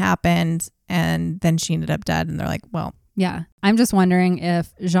 Something happened and then she ended up dead. And they're like, well. Yeah. I'm just wondering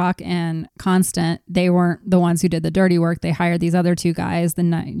if Jacques and Constant, they weren't the ones who did the dirty work. They hired these other two guys, the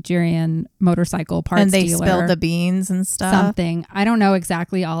Nigerian motorcycle parts dealer. And they spilled the beans and stuff. Something. I don't know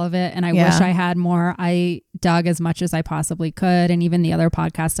exactly all of it. And I wish I had more. I dug as much as I possibly could. And even the other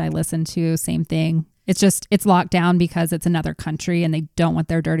podcast I listened to, same thing. It's locked down because it's another country and they don't want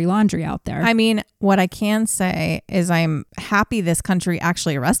their dirty laundry out there. I mean, what I can say is I'm happy this country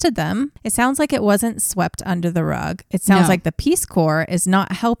actually arrested them. It sounds like it wasn't swept under the rug. It sounds like the Peace Corps is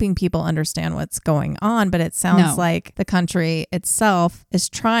not helping people understand what's going on, but it sounds like the country itself is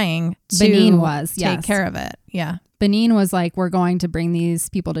trying to take care of it. Yeah. Benin was like, we're going to bring these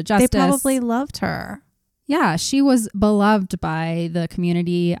people to justice. They probably loved her. Yeah, she was beloved by the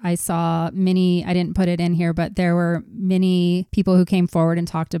community. I saw many, I didn't put it in here, but there were many people who came forward and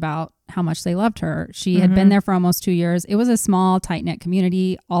talked about how much they loved her. She had been there for almost 2 years. It was a small, tight-knit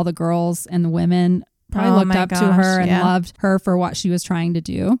community. All the girls and the women probably looked up to her and loved her for what she was trying to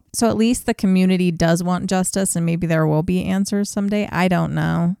do. So at least the community does want justice and maybe there will be answers someday. I don't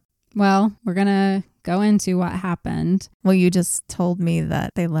know. Well, we're going to go into what happened. Well, you just told me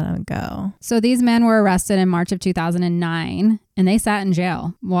that they let him go. So these men were arrested in March of 2009 and they sat in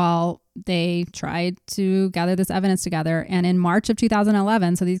jail while they tried to gather this evidence together. And in March of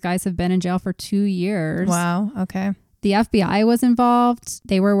 2011, so these guys have been in jail for 2 years. Wow. Okay. The FBI was involved.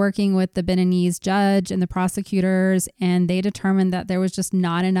 They were working with the Beninese judge and the prosecutors, and they determined that there was just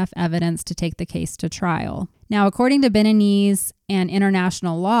not enough evidence to take the case to trial. Now, according to Beninese and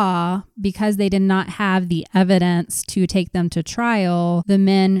international law, because they did not have the evidence to take them to trial, the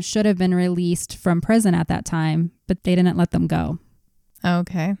men should have been released from prison at that time, but they didn't let them go.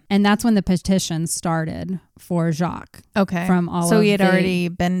 Okay. And that's when the petition started for Jacques. Okay. So he had already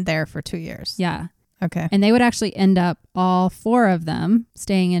been there for 2 years. Yeah. Okay. And they would actually end up, all 4 of them,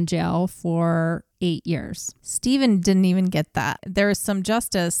 staying in jail for 8 years. Stephen didn't even get that. There is some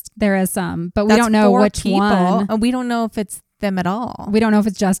justice. There is some, but we don't know which one. And we don't know if it's them at all. We don't know if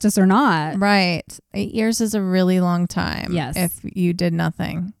it's justice or not. Right. 8 years is a really long time. Yes. If you did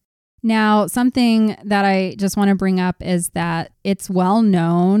nothing. Now, something that I just want to bring up is that it's well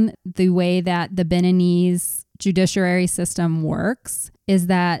known the way that the Beninese judiciary system works is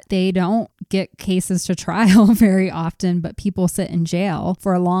that they don't get cases to trial very often, but people sit in jail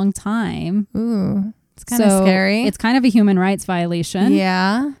for a long time. Ooh, it's kind of scary. It's kind of a human rights violation.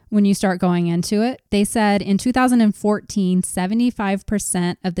 Yeah. When you start going into it. They said in 2014,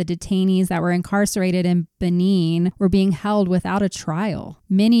 75% of the detainees that were incarcerated in Benin were being held without a trial.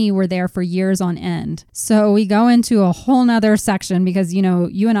 Many were there for years on end. So we go into a whole nother section because, you know,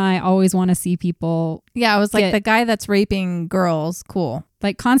 you and I always want to see people. Yeah, I was like, the guy that's raping girls, cool.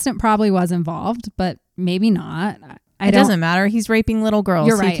 Like Constant probably was involved, but maybe not. It doesn't matter. He's raping little girls.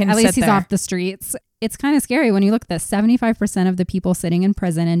 You're right. At least he's off the streets. it's kind of scary when you look at this. 75% of the people sitting in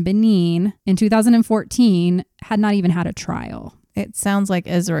prison in Benin in 2014 had not even had a trial. It sounds like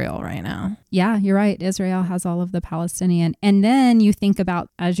Israel right now. Yeah, you're right. Israel has all of the Palestinian. And then you think about,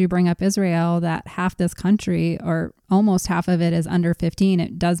 as you bring up Israel, that half this country, or almost half of it, is under 15.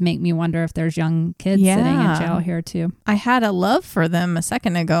 It does make me wonder if there's young kids sitting in jail here too. I had a love for them a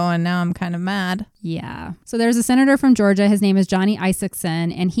second ago, and now I'm kind of mad. Yeah. So there's a senator from Georgia. His name is Johnny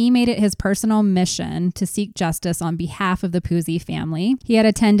Isaacson, and he made it his personal mission to seek justice on behalf of the Puzey family. He had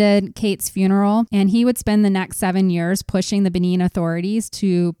attended Kate's funeral, and he would spend the next 7 years pushing the Benin authorities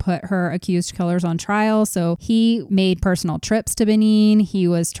to put her accused killers on trial. So he made personal trips to Benin. He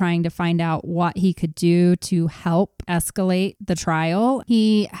was trying to find out what he could do to help escalate the trial.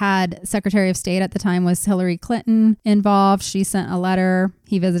 He had Secretary of State at the time was Hillary Clinton involved. She sent a letter.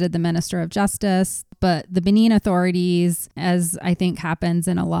 He visited the Minister of Justice. But the Benin authorities, as I think happens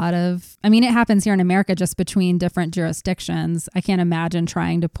in a lot of, it happens here in America just between different jurisdictions. I can't imagine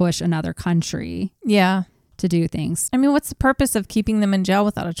trying to push another country to do things. What's the purpose of keeping them in jail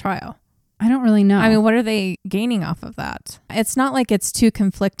without a trial? I don't really know. What are they gaining off of that? It's not like it's two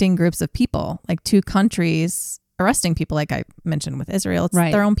conflicting groups of people, like two countries arresting people, like I mentioned with Israel. It's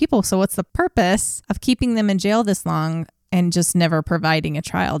their own people. So what's the purpose of keeping them in jail this long and just never providing a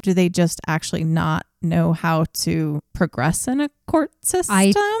trial? Do they just actually not know how to progress in a court system?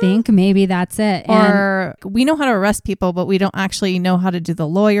 I think maybe that's it. Or we know how to arrest people, but we don't actually know how to do the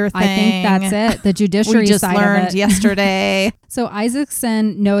lawyer thing. I think that's it. The judiciary we just side learned of it. yesterday. So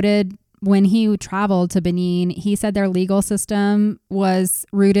Isaacson noted when he traveled to Benin, he said their legal system was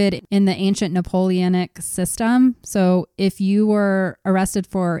rooted in the ancient Napoleonic system. So if you were arrested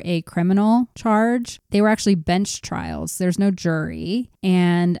for a criminal charge, they were actually bench trials. There's no jury.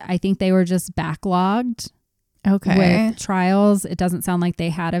 And I think they were just backlogged with trials. It doesn't sound like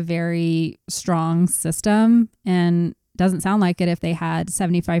they had a very strong system, and doesn't sound like it if they had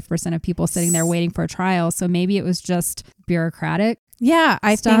 75% of people sitting there waiting for a trial. So maybe it was just bureaucratic. Yeah,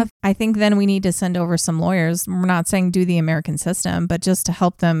 I think then we need to send over some lawyers. We're not saying do the American system, but just to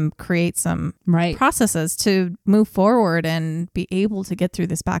help them create some processes to move forward and be able to get through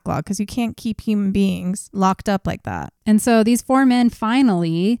this backlog, because you can't keep human beings locked up like that. And so these 4 men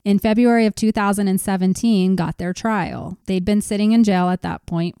finally, in February of 2017, got their trial. They'd been sitting in jail at that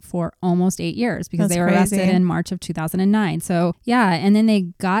point for almost 8 years because they were arrested in March of 2009. So yeah, and then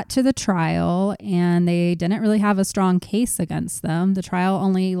they got to the trial and they didn't really have a strong case against them. The trial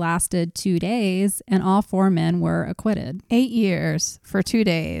only lasted 2 days and all 4 men were acquitted. 8 years for 2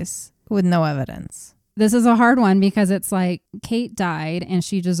 days with no evidence. This is a hard one because it's like Kate died and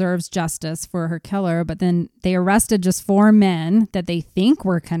she deserves justice for her killer, but then they arrested just 4 men that they think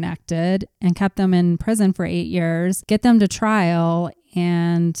were connected and kept them in prison for 8 years, get them to trial,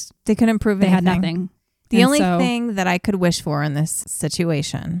 and they couldn't prove they anything. had nothing. The only thing that I could wish for in this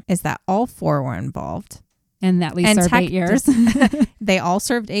situation is that all 4 were involved. And at least served 8 years. They all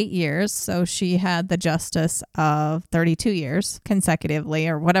served 8 years. So she had the justice of 32 years consecutively,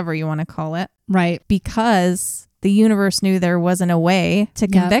 or whatever you want to call it. Right. Because the universe knew there wasn't a way to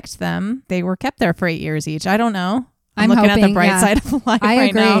convict them. They were kept there for 8 years each. I don't know. I'm looking at the bright side of life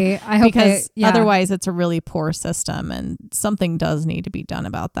right now. I hope because otherwise it's a really poor system, and something does need to be done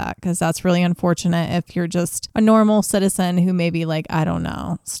about that, because that's really unfortunate if you're just a normal citizen who maybe, like, I don't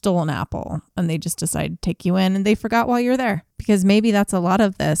know, stole an apple and they just decide to take you in and they forgot why you're there. Because maybe that's a lot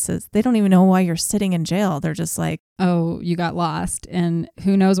of this is they don't even know why you're sitting in jail. They're just like, oh, you got lost. And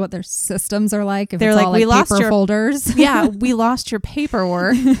who knows what their systems are like. If they're it's like, all we lost paper your folders. Yeah, we lost your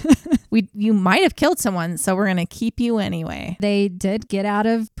paperwork. You might have killed someone, so we're going to keep you anyway. They did get out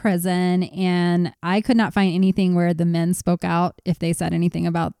of prison, and I could not find anything where the men spoke out if they said anything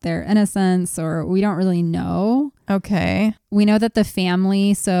about their innocence, or we don't really know. Okay. We know that the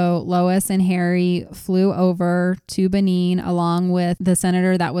family, so Lois and Harry, flew over to Benin along with the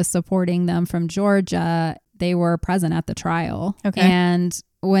senator that was supporting them from Georgia. They were present at the trial. Okay. And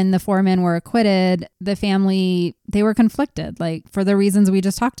when the 4 men were acquitted, the family, they were conflicted, like for the reasons we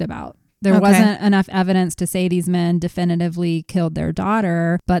just talked about. There wasn't enough evidence to say these men definitively killed their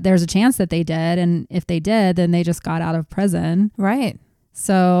daughter, but there's a chance that they did. And if they did, then they just got out of prison. Right.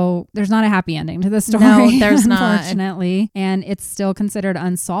 So there's not a happy ending to this story. No, there's not. Unfortunately. And it's still considered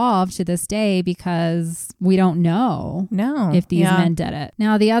unsolved to this day because we don't know if these men did it.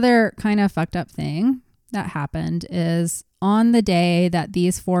 Now, the other kind of fucked up thing that happened is on the day that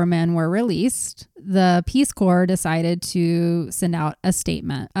these 4 men were released, the Peace Corps decided to send out a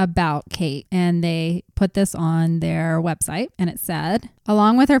statement about Kate, and they put this on their website, and it said,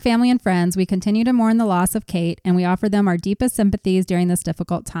 "Along with her family and friends, we continue to mourn the loss of Kate, and we offer them our deepest sympathies during this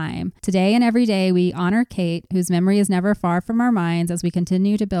difficult time. Today and every day, we honor Kate, whose memory is never far from our minds as we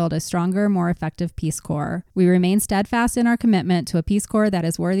continue to build a stronger, more effective Peace Corps. We remain steadfast in our commitment to a Peace Corps that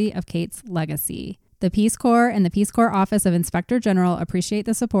is worthy of Kate's legacy. The Peace Corps and the Peace Corps Office of Inspector General appreciate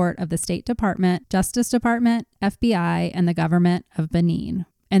the support of the State Department, Justice Department, FBI, and the government of Benin."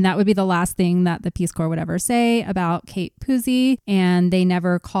 And that would be the last thing that the Peace Corps would ever say about Kate Puzey. And they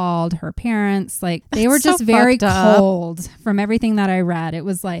never called her parents. Like, they were just very cold from everything that I read. It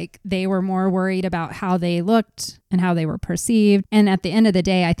was like they were more worried about how they looked and how they were perceived. And at the end of the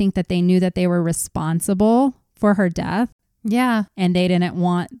day, I think that they knew that they were responsible for her death. Yeah. And they didn't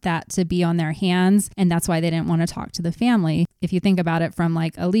want that to be on their hands. And that's why they didn't want to talk to the family. If you think about it from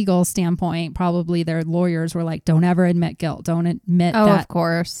like a legal standpoint, probably their lawyers were like, don't ever admit guilt. Don't admit that, of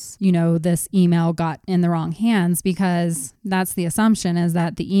course, you know, this email got in the wrong hands, because that's the assumption, is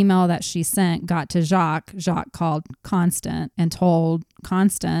that the email that she sent got to Jacques. Jacques called Constant and told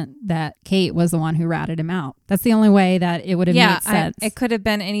Constant that Kate was the one who ratted him out. That's the only way that it would have made sense. It could have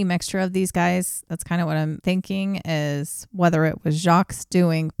been any mixture of these guys. That's kind of what I'm thinking, is whether it was Jacques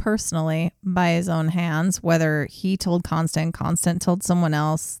doing personally by his own hands, whether he told Constant, Constant told someone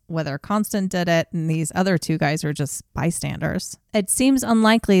else, whether Constant did it, and these other 2 guys are just bystanders. It seems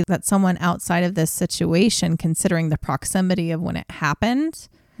unlikely that someone outside of this situation, considering the proximity of when it happened,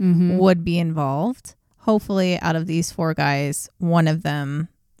 would be involved. Hopefully, out of these 4 guys, one of them,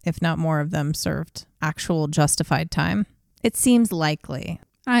 if not more of them, served actual justified time. It seems likely.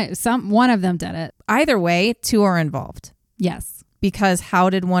 One of them did it. Either way, 2 are involved. Yes. Because how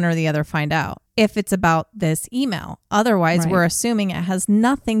did one or the other find out? If it's about this email. Otherwise, we're assuming it has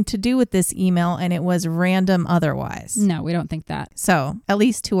nothing to do with this email and it was random otherwise. No, we don't think that. So at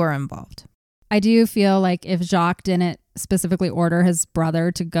least 2 are involved. I do feel like if Jacques didn't specifically order his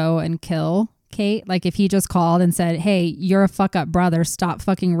brother to go and kill Kate, like if he just called and said, "Hey, you're a fuck up brother, stop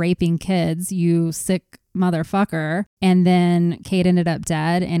fucking raping kids, you sick motherfucker," and then Kate ended up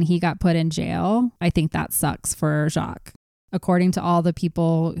dead and he got put in jail, I think that sucks for Jacques. According to all the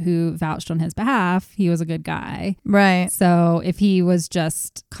people who vouched on his behalf, he was a good guy. Right. So if he was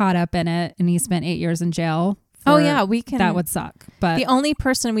just caught up in it and he spent 8 years in jail, we can. That would suck. But the only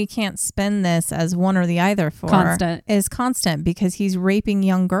person we can't spin this as one or the other for is Constant, because he's raping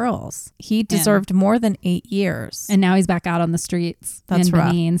young girls. He deserved more than 8 years. And now he's back out on the streets in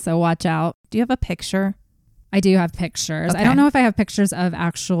Benin, so watch out. Do you have a picture? I do have pictures. Okay. I don't know if I have pictures of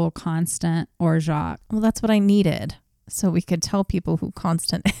actual Constant or Jacques. Well, that's what I needed, so we could tell people who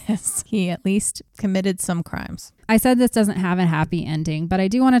Constant is. He at least committed some crimes. I said this doesn't have a happy ending, but I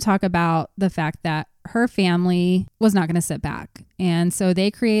do want to talk about the fact that her family was not going to sit back. And so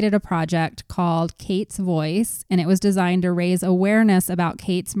they created a project called Kate's Voice, and it was designed to raise awareness about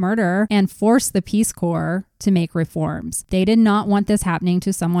Kate's murder and force the Peace Corps to make reforms. They did not want this happening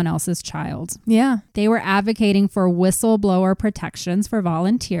to someone else's child. Yeah. They were advocating for whistleblower protections for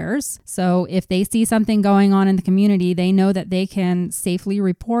volunteers. So if they see something going on in the community, they know that they can safely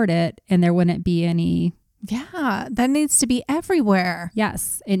report it and there wouldn't be any... Yeah, that needs to be everywhere.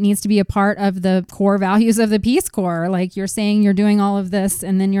 Yes, it needs to be a part of the core values of the Peace Corps. Like, you're saying you're doing all of this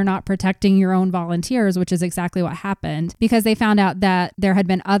and then you're not protecting your own volunteers, which is exactly what happened, because they found out that there had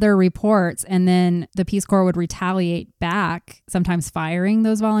been other reports and then the Peace Corps would retaliate back, sometimes firing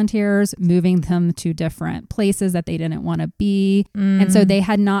those volunteers, moving them to different places that they didn't want to be. And so they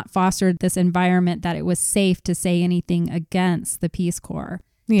had not fostered this environment that it was safe to say anything against the Peace Corps.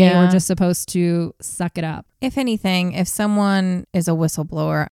 They were just supposed to suck it up. If anything, if someone is a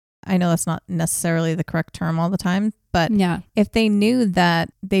whistleblower, I know that's not necessarily the correct term all the time, but if they knew that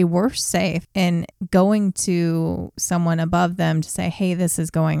they were safe in going to someone above them to say, hey, this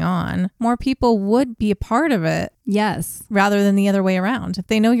is going on, more people would be a part of it. Yes. Rather than the other way around. If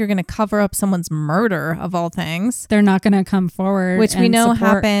they know you're going to cover up someone's murder, of all things, they're not going to come forward. Which we know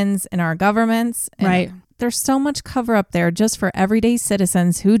happens in our governments. Right. There's so much cover up there just for everyday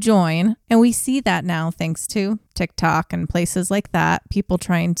citizens who join. And we see that now thanks to TikTok and places like that, people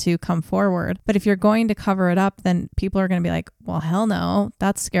trying to come forward. But if you're going to cover it up, then people are going to be like, well, hell no,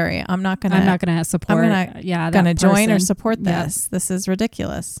 that's scary. I'm not going to support. I'm not going to join or support this. This is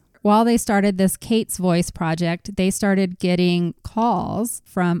ridiculous. while they started this Kate's Voice project, they started getting calls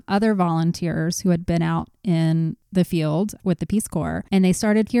from other volunteers who had been out in the field with the Peace Corps. And they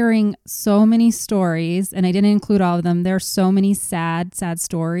started hearing so many stories, and I didn't include all of them. There are so many sad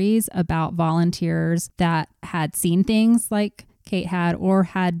stories about volunteers that had seen things like Kate had or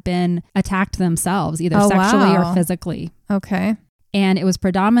had been attacked themselves, either sexually or physically. Okay. And it was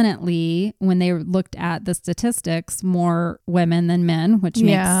predominantly, when they looked at the statistics, more women than men, which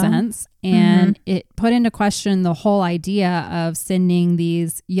makes sense. And it put into question the whole idea of sending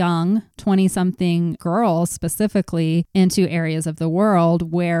these young 20-something girls specifically into areas of the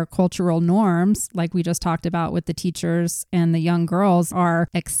world where cultural norms, like we just talked about with the teachers and the young girls, are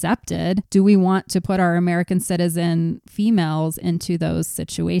accepted. Do we want to put our American citizen females into those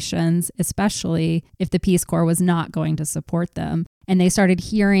situations, especially if the Peace Corps was not going to support them? And they started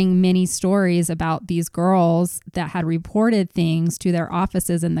hearing many stories about these girls that had reported things to their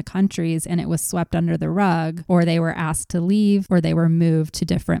offices in the countries, and it was swept under the rug, or they were asked to leave, or they were moved to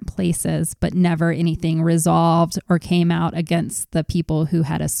different places, but never anything resolved or came out against the people who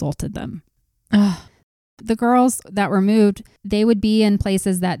had assaulted them. The girls that were moved, they would be in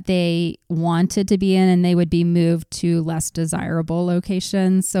places that they wanted to be in, and they would be moved to less desirable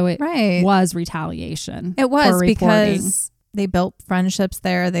locations. So it was retaliation. It was because they built friendships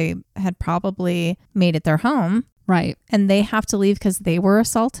there. They had probably made it their home. Right. And they have to leave because they were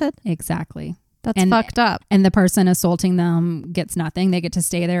assaulted. Exactly. That's fucked up. And the person assaulting them gets nothing. They get to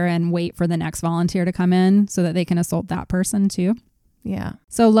stay there and wait for the next volunteer to come in so that they can assault that person too. Yeah.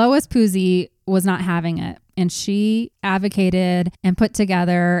 So Lois Puzey was not having it. And she advocated and put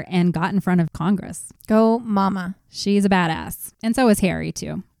together and got in front of Congress. Go mama. She's a badass. And so is Harry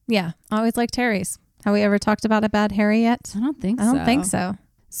too. Yeah. I always liked Harry's. Have we ever talked about a bad Harry yet? I don't think so.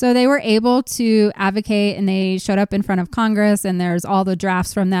 So they were able to advocate, and they showed up in front of Congress, and there's all the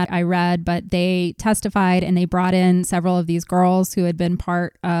drafts from that I read, but they testified, and they brought in several of these girls who had been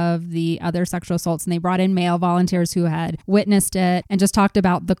part of the other sexual assaults, and they brought in male volunteers who had witnessed it and just talked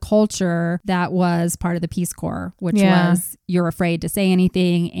about the culture that was part of the Peace Corps, which was you're afraid to say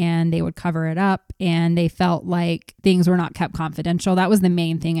anything, and they would cover it up, and they felt like things were not kept confidential. That was the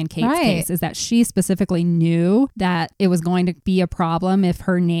main thing in Kate's case, is that she specifically knew that it was going to be a problem if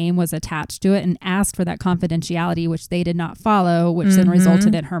her name was attached to it, and asked for that confidentiality, which they did not follow, which then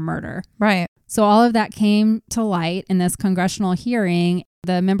resulted in her murder. Right. So all of that came to light in this congressional hearing.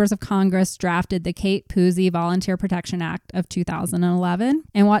 The members of Congress drafted the Kate Puzey Volunteer Protection Act of 2011.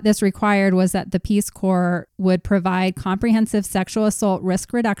 And what this required was that the Peace Corps would provide comprehensive sexual assault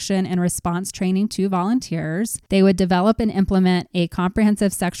risk reduction and response training to volunteers. They would develop and implement a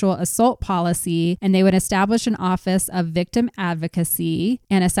comprehensive sexual assault policy, and they would establish an office of victim advocacy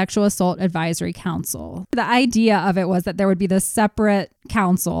and a sexual assault advisory council. The idea of it was that there would be this separate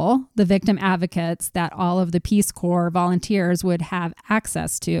council, the victim advocates, that all of the Peace Corps volunteers would have access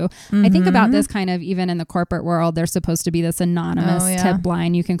to. I think about this kind of even in the corporate world. There's supposed to be this anonymous tip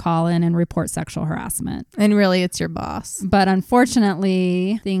line you can call in and report sexual harassment. And really it's your boss. But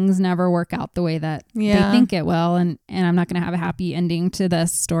unfortunately, things never work out the way that they think it will. And I'm not going to have a happy ending to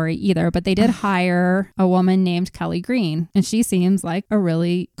this story either. But they did hire a woman named Kelly Green. And she seems like a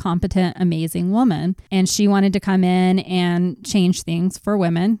really competent, amazing woman. And she wanted to come in and change things for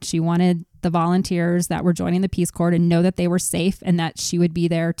women. She wanted the volunteers that were joining the Peace Corps to know that they were safe and that she would be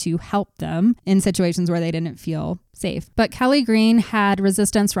there to help them in situations where they didn't feel safe. But Kelly Green had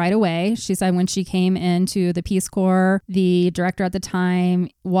resistance right away. She said when she came into the Peace Corps, the director at the time,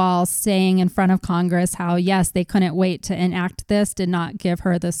 while saying in front of Congress how, yes, they couldn't wait to enact this, did not give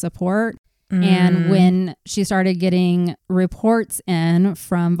her the support. And when she started getting reports in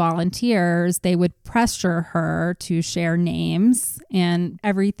from volunteers, they would pressure her to share names and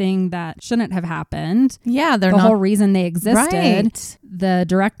everything that shouldn't have happened. Yeah, the whole reason they existed. Right. The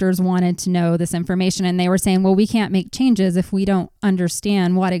directors wanted to know this information, and they were saying, well, we can't make changes if we don't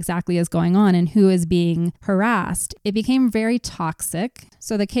understand what exactly is going on and who is being harassed. It became very toxic.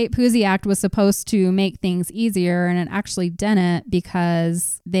 So the Kate Puzey Act was supposed to make things easier, and it actually didn't,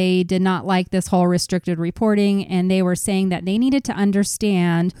 because they did not like this whole restricted reporting, and they were saying that they needed to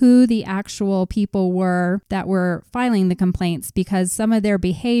understand who the actual people were that were filing the complaints, because some of their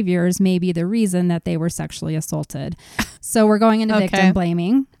behaviors may be the reason that they were sexually assaulted. So we're going into victim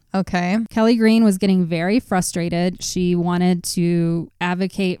blaming. Okay. Kelly Green was getting very frustrated. She wanted to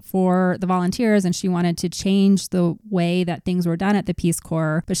advocate for the volunteers, and she wanted to change the way that things were done at the Peace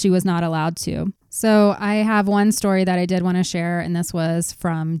Corps, but she was not allowed to. So I have one story that I did want to share, and this was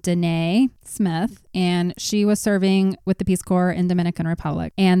from Danae Smith, and she was serving with the Peace Corps in Dominican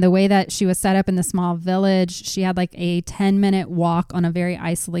Republic. And the way that she was set up in the small village, she had like a 10-minute walk on a very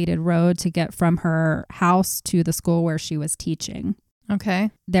isolated road to get from her house to the school where she was teaching.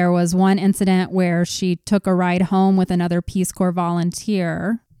 Okay. There was one incident where she took a ride home with another Peace Corps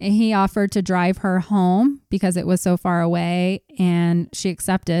volunteer. He offered to drive her home because it was so far away, and she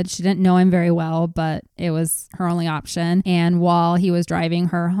accepted. She didn't know him very well, but it was her only option. And while he was driving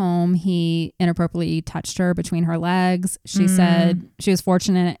her home, he inappropriately touched her between her legs. She said she was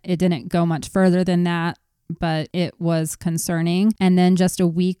fortunate it didn't go much further than that, but it was concerning. And then just a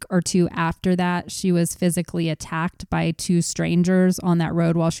week or two after that, she was physically attacked by two strangers on that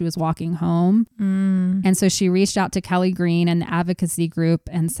road while she was walking home. And so she reached out to Kelly Green and the advocacy group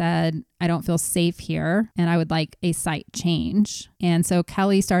and said, I don't feel safe here and I would like a site change. And so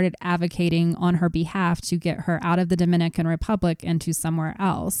Kelly started advocating on her behalf to get her out of the Dominican Republic and to somewhere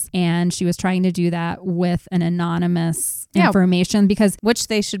else. And she was trying to do that with an anonymous information because which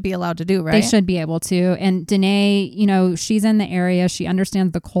they should be allowed to do, right? They should be able to. And Danae, you know, she's in the area. She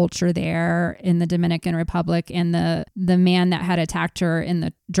understands the culture there in the Dominican Republic. And the man that had attacked her in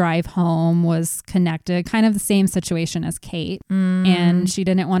the drive home was connected, kind of the same situation as Kate. And she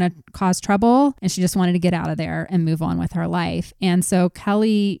didn't want to cause trouble and she just wanted to get out of there and move on with her life. And so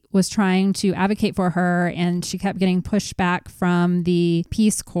Kelly was trying to advocate for her and she kept getting pushed back from the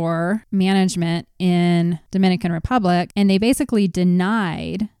Peace Corps management in Dominican Republic. And they basically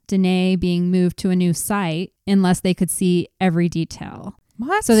denied Danae being moved to a new site unless they could see every detail.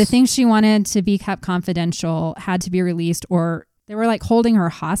 What? So the things she wanted to be kept confidential had to be released, or they were like holding her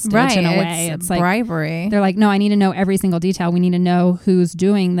hostage in a way. It's like bribery. They're like, no, I need to know every single detail. We need to know who's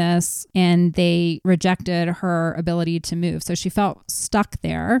doing this. And they rejected her ability to move. So she felt stuck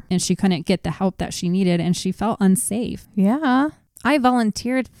there and she couldn't get the help that she needed and she felt unsafe. Yeah. I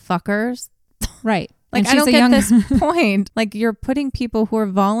volunteered, fuckers. Right. Like, I don't get this point. Like, you're putting people who are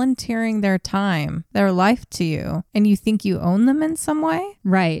volunteering their time, their life to you, and you think you own them in some way?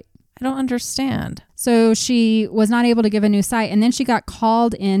 Right. I don't understand. So she was not able to give a new site. And then she got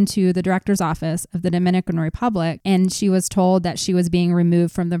called into the director's office of the Dominican Republic. And she was told that she was being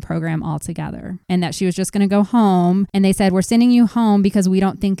removed from the program altogether and that she was just going to go home. And they said, we're sending you home because we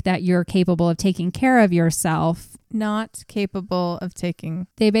don't think that you're capable of taking care of yourself. Not capable of taking.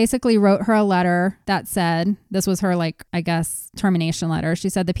 They basically wrote her a letter that said, this was her, like, I guess, termination letter. She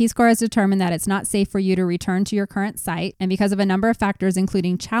said, the Peace Corps has determined that it's not safe for you to return to your current site. And because of a number of factors,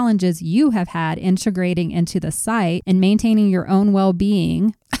 including challenges you have had integrating into the site and maintaining your own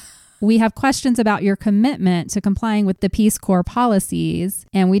well-being, we have questions about your commitment to complying with the Peace Corps policies,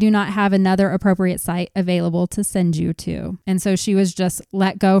 and we do not have another appropriate site available to send you to. And so she was just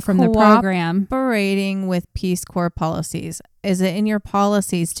let go from the program. Cooperating with Peace Corps policies. Is it in your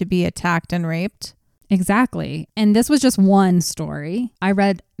policies to be attacked and raped? Exactly. And this was just one story. I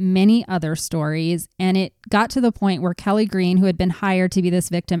read many other stories, and it got to the point where Kelly Green, who had been hired to be this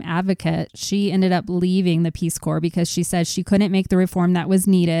victim advocate, she ended up leaving the Peace Corps because she said she couldn't make the reform that was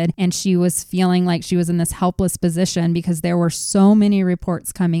needed, and she was feeling like she was in this helpless position because there were so many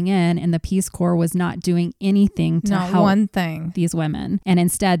reports coming in, and the Peace Corps was not doing anything to help one thing. These women. And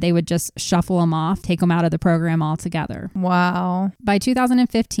instead, they would just shuffle them off, take them out of the program altogether. Wow. By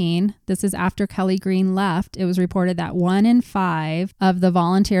 2015, this is after Kelly Green left, it was reported that 1 in 5 of the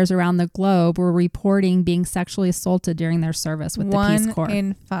volunteers around the globe were reporting being sexually assaulted during their service with the Peace Corps. 1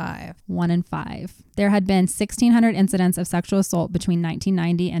 in 5. 1 in 5. There had been 1,600 incidents of sexual assault between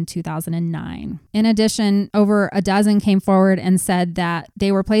 1990 and 2009. In addition, over a dozen came forward and said that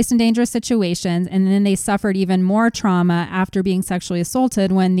they were placed in dangerous situations, and then they suffered even more trauma after being sexually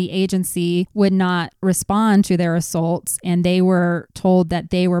assaulted when the agency would not respond to their assaults, and they were told that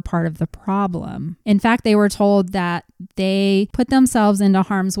they were part of the problem. In fact, they were told that they put themselves into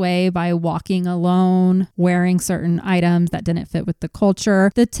harm's way by walking alone, wearing certain items that didn't fit with the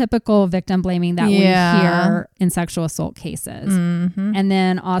culture, the typical victim blaming that we hear in sexual assault cases. Mm-hmm. And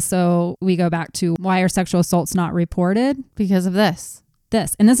then also we go back to, why are sexual assaults not reported? Because of this.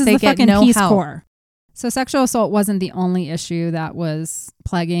 And this is they the fucking Peace help. Corps. So sexual assault wasn't the only issue that was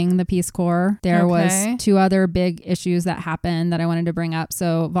plaguing the Peace Corps. There was 2 other big issues that happened that I wanted to bring up.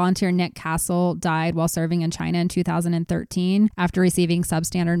 So volunteer Nick Castle died while serving in China in 2013 after receiving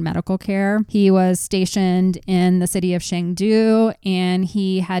substandard medical care. He was stationed in the city of Chengdu, and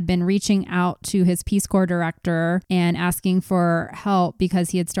he had been reaching out to his Peace Corps director and asking for help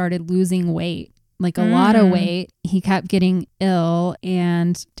because he had started losing weight. Like a lot of weight. He kept getting ill,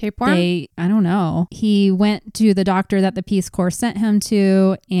 and tapeworm? I don't know. He went to the doctor that the Peace Corps sent him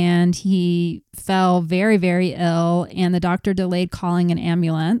to, and he fell very, very ill, and the doctor delayed calling an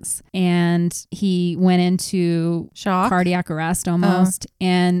ambulance, and he went into Shock? cardiac arrest almost.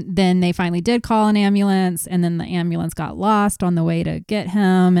 And then they finally did call an ambulance, and then the ambulance got lost on the way to get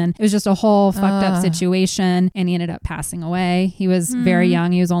him. And it was just a whole fucked up situation, and he ended up passing away. He was very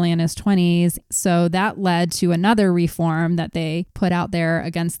young. He was only in his 20s. So that led to another reform that they put out there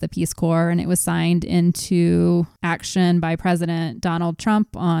against the Peace Corps, and it was signed into action by President Donald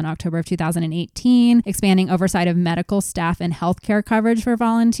Trump on October of 2018, expanding oversight of medical staff and healthcare coverage for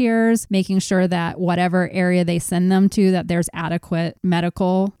volunteers, making sure that whatever area they send them to, that there's adequate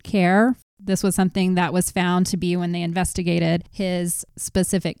medical care. This was something that was found to be, when they investigated his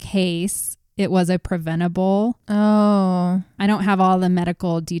specific case, it was a preventable. Oh. I don't have all the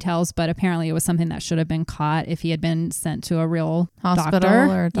medical details, but apparently it was something that should have been caught if he had been sent to a real hospital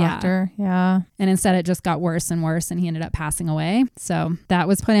doctor. or doctor. Yeah. And instead it just got worse and worse, and he ended up passing away. So that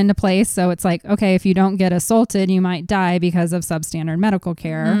was put into place. So it's like, okay, if you don't get assaulted, you might die because of substandard medical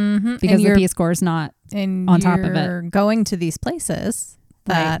care, because the Peace Corps is not on top of it. Going to these places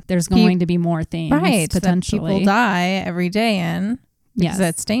that right. There's going to be more things, right, potentially. That people die every day in. Because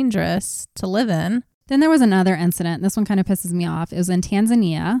yes. it's dangerous to live in. Then there was another incident. This one kind of pisses me off. It was in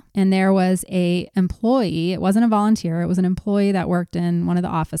Tanzania, and there was a employee. It wasn't a volunteer. It was an employee that worked in one of the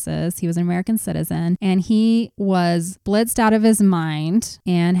offices. He was an American citizen, and he was blitzed out of his mind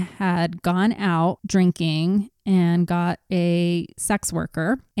and had gone out drinking and got a sex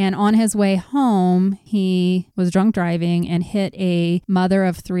worker. And on his way home, he was drunk driving and hit a mother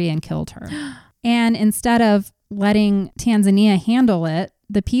of 3 and killed her. And instead of letting Tanzania handle it,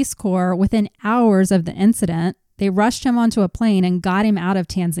 the Peace Corps, within hours of the incident, they rushed him onto a plane and got him out of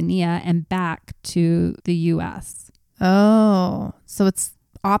Tanzania and back to the U.S. Oh, so it's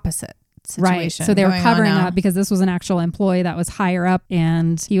opposite situation. Right. So they were covering up because this was an actual employee that was higher up,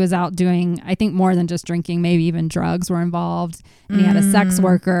 and he was out doing, I think, more than just drinking, maybe even drugs were involved. And he had a sex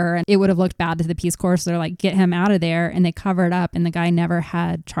worker, and it would have looked bad to the Peace Corps. So they're like, get him out of there. And they covered up, and the guy never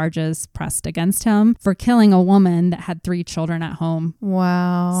had charges pressed against him for killing a woman that had 3 children at home.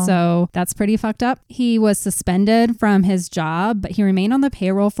 Wow. So that's pretty fucked up. He was suspended from his job, but he remained on the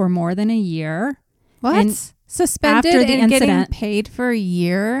payroll for more than a year. What? And suspended after the and getting incident, paid for a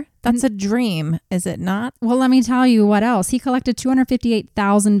year? That's a dream, is it not? Well, let me tell you what else. He collected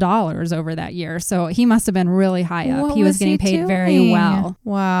 $258,000 over that year. So he must have been really high up. He was getting paid very well.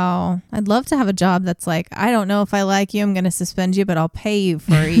 Wow. I'd love to have a job that's like, I don't know if I like you, I'm going to suspend you, but I'll pay you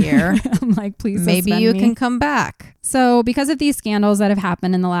for a year. I'm like, please maybe you can come back. So because of these scandals that have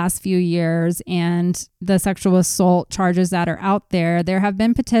happened in the last few years and the sexual assault charges that are out there, there have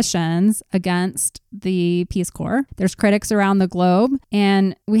been petitions against the Peace Corps. There's critics around the globe,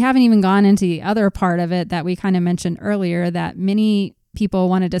 and we haven't even gone into the other part of it that we kind of mentioned earlier, that many people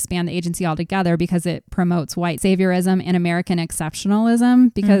want to disband the agency altogether because it promotes white saviorism and American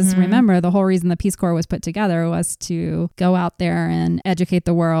exceptionalism. Because remember, the whole reason the Peace Corps was put together was to go out there and educate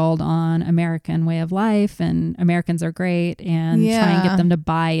the world on American way of life, and Americans are great, and try and get them to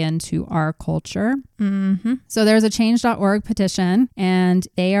buy into our culture. So there's a change.org petition, and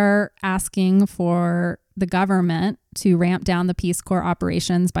they are asking for the government to ramp down the Peace Corps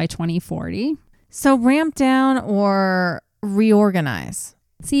operations by 2040. So ramp down or reorganize?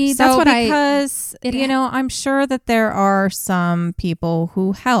 See, that's what because, I'm sure that there are some people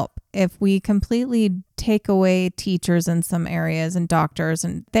who help. If we completely take away teachers in some areas and doctors,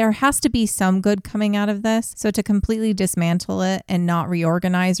 and there has to be some good coming out of this. So to completely dismantle it and not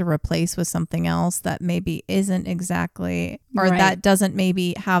reorganize or replace with something else that maybe isn't exactly, or that doesn't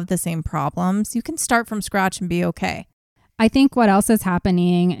maybe have the same problems, you can start from scratch and be okay. I think what else is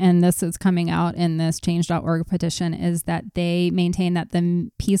happening, and this is coming out in this change.org petition, is that they maintain that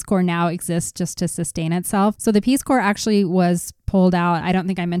the Peace Corps now exists just to sustain itself. So the Peace Corps actually was pulled out. I don't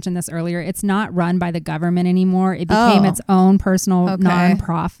think I mentioned this earlier. It's not run by the government anymore. It became its own personal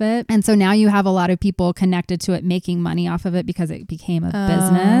nonprofit. And so now you have a lot of people connected to it making money off of it because it became a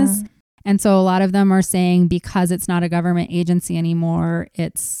business. And so a lot of them are saying because it's not a government agency anymore,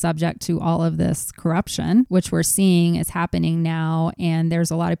 it's subject to all of this corruption, which we're seeing is happening now. And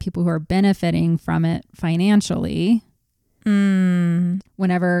there's a lot of people who are benefiting from it financially.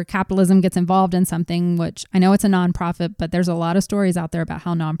 Whenever capitalism gets involved in something, which I know it's a nonprofit, but there's a lot of stories out there about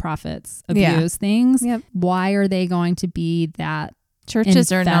how nonprofits abuse things. Why are they going to be that?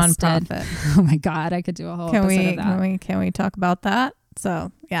 Churches invested? are nonprofit. Oh my God, I could do a whole episode of that. Can we talk about that?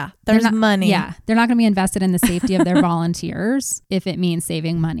 So there's money. Yeah, they're not going to be invested in the safety of their volunteers if it means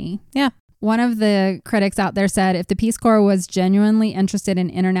saving money. Yeah. One of the critics out there said if the Peace Corps was genuinely interested in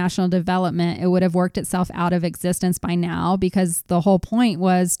international development, it would have worked itself out of existence by now, because the whole point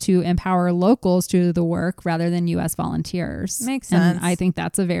was to empower locals to do the work rather than U.S. volunteers. Makes sense. And I think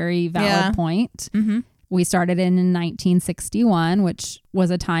that's a very valid point. Mm-hmm. We started in 1961, which was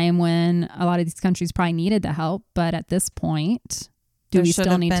a time when a lot of these countries probably needed the help. But at this point, do we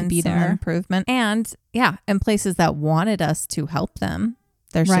still need to be there? Improvement. And in places that wanted us to help them,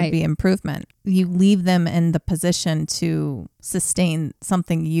 there should be improvement. You leave them in the position to sustain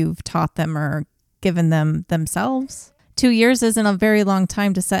something you've taught them or given them themselves. 2 years isn't a very long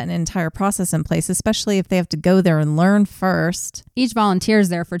time to set an entire process in place, especially if they have to go there and learn first. Each volunteer is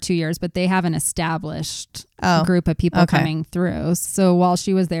there for 2 years, but they have an established group of people coming through. So while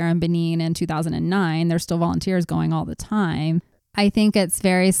she was there in Benin in 2009, there's still volunteers going all the time. I think it's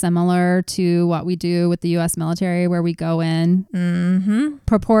very similar to what we do with the U.S. military, where we go in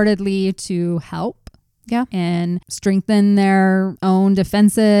purportedly to help and strengthen their own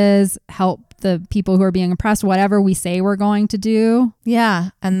defenses, help the people who are being oppressed, whatever we say we're going to do.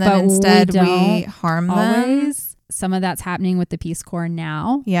 Yeah. And then instead we harm them. Some of that's happening with the Peace Corps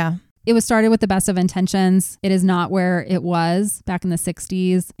now. Yeah. It was started with the best of intentions. It is not where it was back in the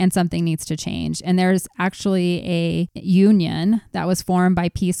 60s, and something needs to change. And there's actually a union that was formed by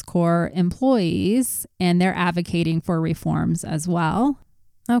Peace Corps employees, and they're advocating for reforms as well.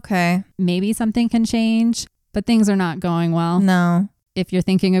 Okay. Maybe something can change, but things are not going well. No. If you're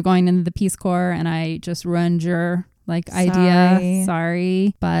thinking of going into the Peace Corps and I just ruined your idea,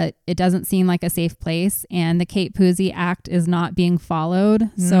 sorry, but it doesn't seem like a safe place, and the Kate Puzey Act is not being followed.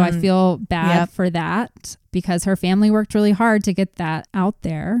 So I feel bad for that, because her family worked really hard to get that out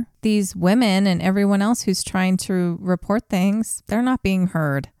there. These women and everyone else who's trying to report things, they're not being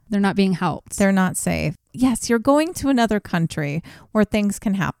heard. They're not being helped. They're not safe. Yes, you're going to another country where things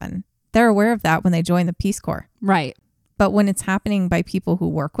can happen. They're aware of that when they join the Peace Corps. Right. But when it's happening by people who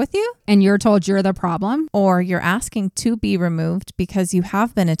work with you, and you're told you're the problem, or you're asking to be removed because you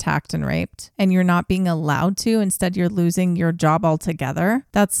have been attacked and raped and you're not being allowed to, instead you're losing your job altogether,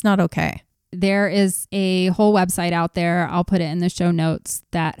 that's not okay. There is a whole website out there, I'll put it in the show notes,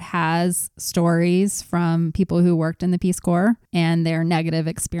 that has stories from people who worked in the Peace Corps and their negative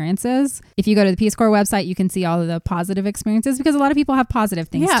experiences. If you go to the Peace Corps website, you can see all of the positive experiences, because a lot of people have positive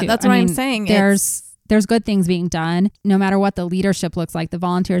things too. Yeah, that's what I'm saying. There's good things being done. No matter what the leadership looks like, the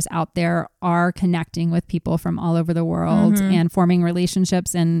volunteers out there are connecting with people from all over the world and forming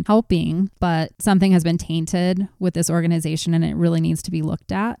relationships and helping. But something has been tainted with this organization, and it really needs to be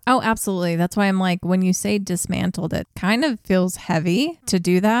looked at. Oh, absolutely. That's why I'm like, when you say dismantled, it kind of feels heavy to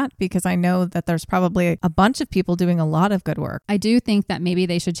do that, because I know that there's probably a bunch of people doing a lot of good work. I do think that maybe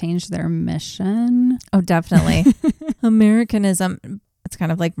they should change their mission. Oh, definitely. Americanism. It's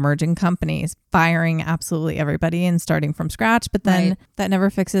kind of like merging companies, firing absolutely everybody and starting from scratch, but then that never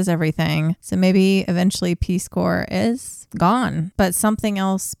fixes everything. So maybe eventually Peace Corps is gone, but something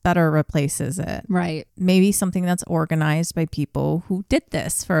else better replaces it. Right. Maybe something that's organized by people who did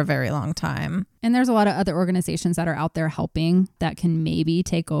this for a very long time. And there's a lot of other organizations that are out there helping that can maybe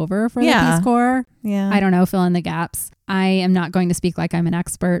take over for the Peace Corps. Yeah. I don't know, fill in the gaps. I am not going to speak like I'm an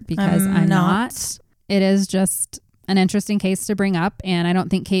expert, because I'm not. It is just an interesting case to bring up. And I don't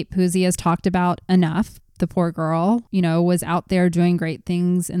think Kate Puzey has talked about enough. The poor girl, was out there doing great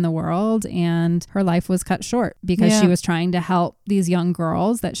things in the world, and her life was cut short because she was trying to help these young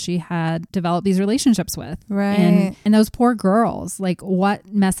girls that she had developed these relationships with. Right. And those poor girls, like, what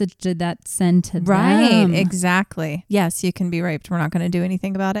message did that send to them? Right. Exactly. Yes, you can be raped. We're not going to do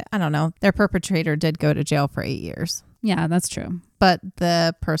anything about it. I don't know. Their perpetrator did go to jail for 8 years. Yeah, that's true. But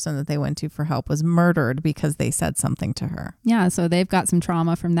the person that they went to for help was murdered because they said something to her. Yeah, so they've got some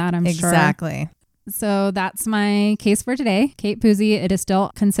trauma from that, I'm sure. Exactly. So that's my case for today. Kate Puzey, it is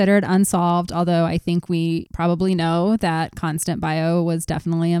still considered unsolved, although I think we probably know that Constant Bio was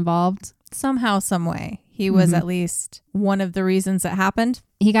definitely involved. Somehow, some way. He was at least one of the reasons it happened.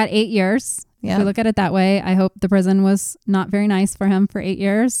 He got 8 years. Yeah. If we look at it that way, I hope the prison was not very nice for him for 8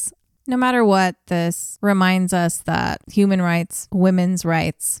 years. No matter what, this reminds us that human rights, women's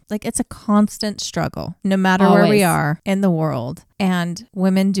rights, like, it's a constant struggle, no matter where we are in the world. And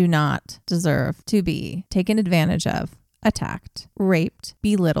women do not deserve to be taken advantage of, attacked, raped,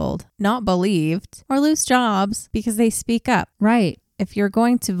 belittled, not believed, or lose jobs because they speak up. Right. If you're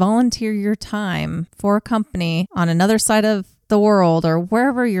going to volunteer your time for a company on another side of the world or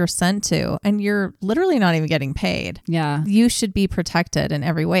wherever you're sent to, and you're literally not even getting paid. Yeah. You should be protected in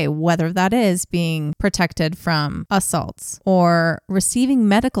every way, whether that is being protected from assaults or receiving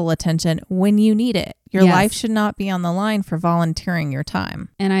medical attention when you need it. Your Yes. life should not be on the line for volunteering your time.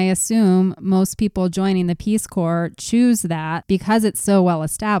 And I assume most people joining the Peace Corps choose that because it's so well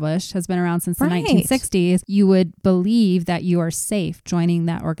established, has been around since the Right. 1960s. You would believe that you are safe joining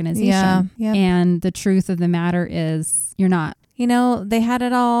that organization. Yeah. Yep. And the truth of the matter is you're not. You know, they had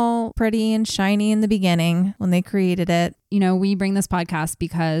it all pretty and shiny in the beginning when they created it. You know, we bring this podcast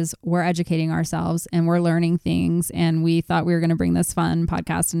because we're educating ourselves and we're learning things. And we thought we were going to bring this fun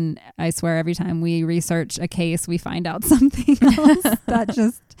podcast. And I swear every time we research a case, we find out something else that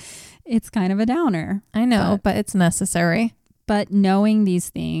just, it's kind of a downer. I know, but it's necessary. But knowing these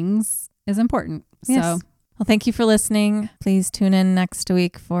things is important. Yes. So Well, thank you for listening. Please tune in next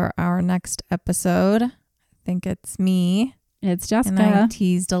week for our next episode. I think it's me. it's And I Jessica.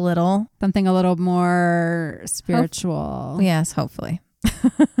 teased a little. Something a little more spiritual. Yes, hopefully.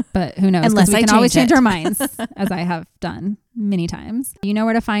 But who knows? 'Cause Unless we I can always change change it. our minds, as I have done many times. You know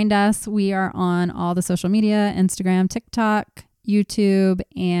where to find us. We are on all the social media, Instagram, TikTok, YouTube,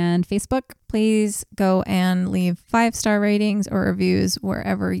 and Facebook. Please go and leave 5-star ratings or reviews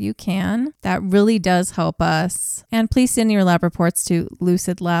wherever you can. That really does help us. And please send your lab reports to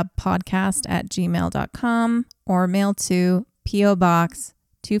lucidlabpodcast@gmail.com or mail to P.O. Box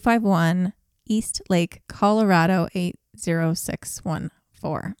 251, East Lake, Colorado 80614.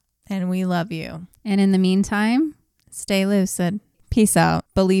 And we love you. And in the meantime, Stay lucid. Peace out.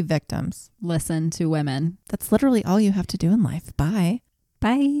 Believe victims. listen to women. That's literally all you have to do in life. Bye.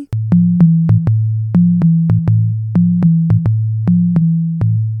 Bye.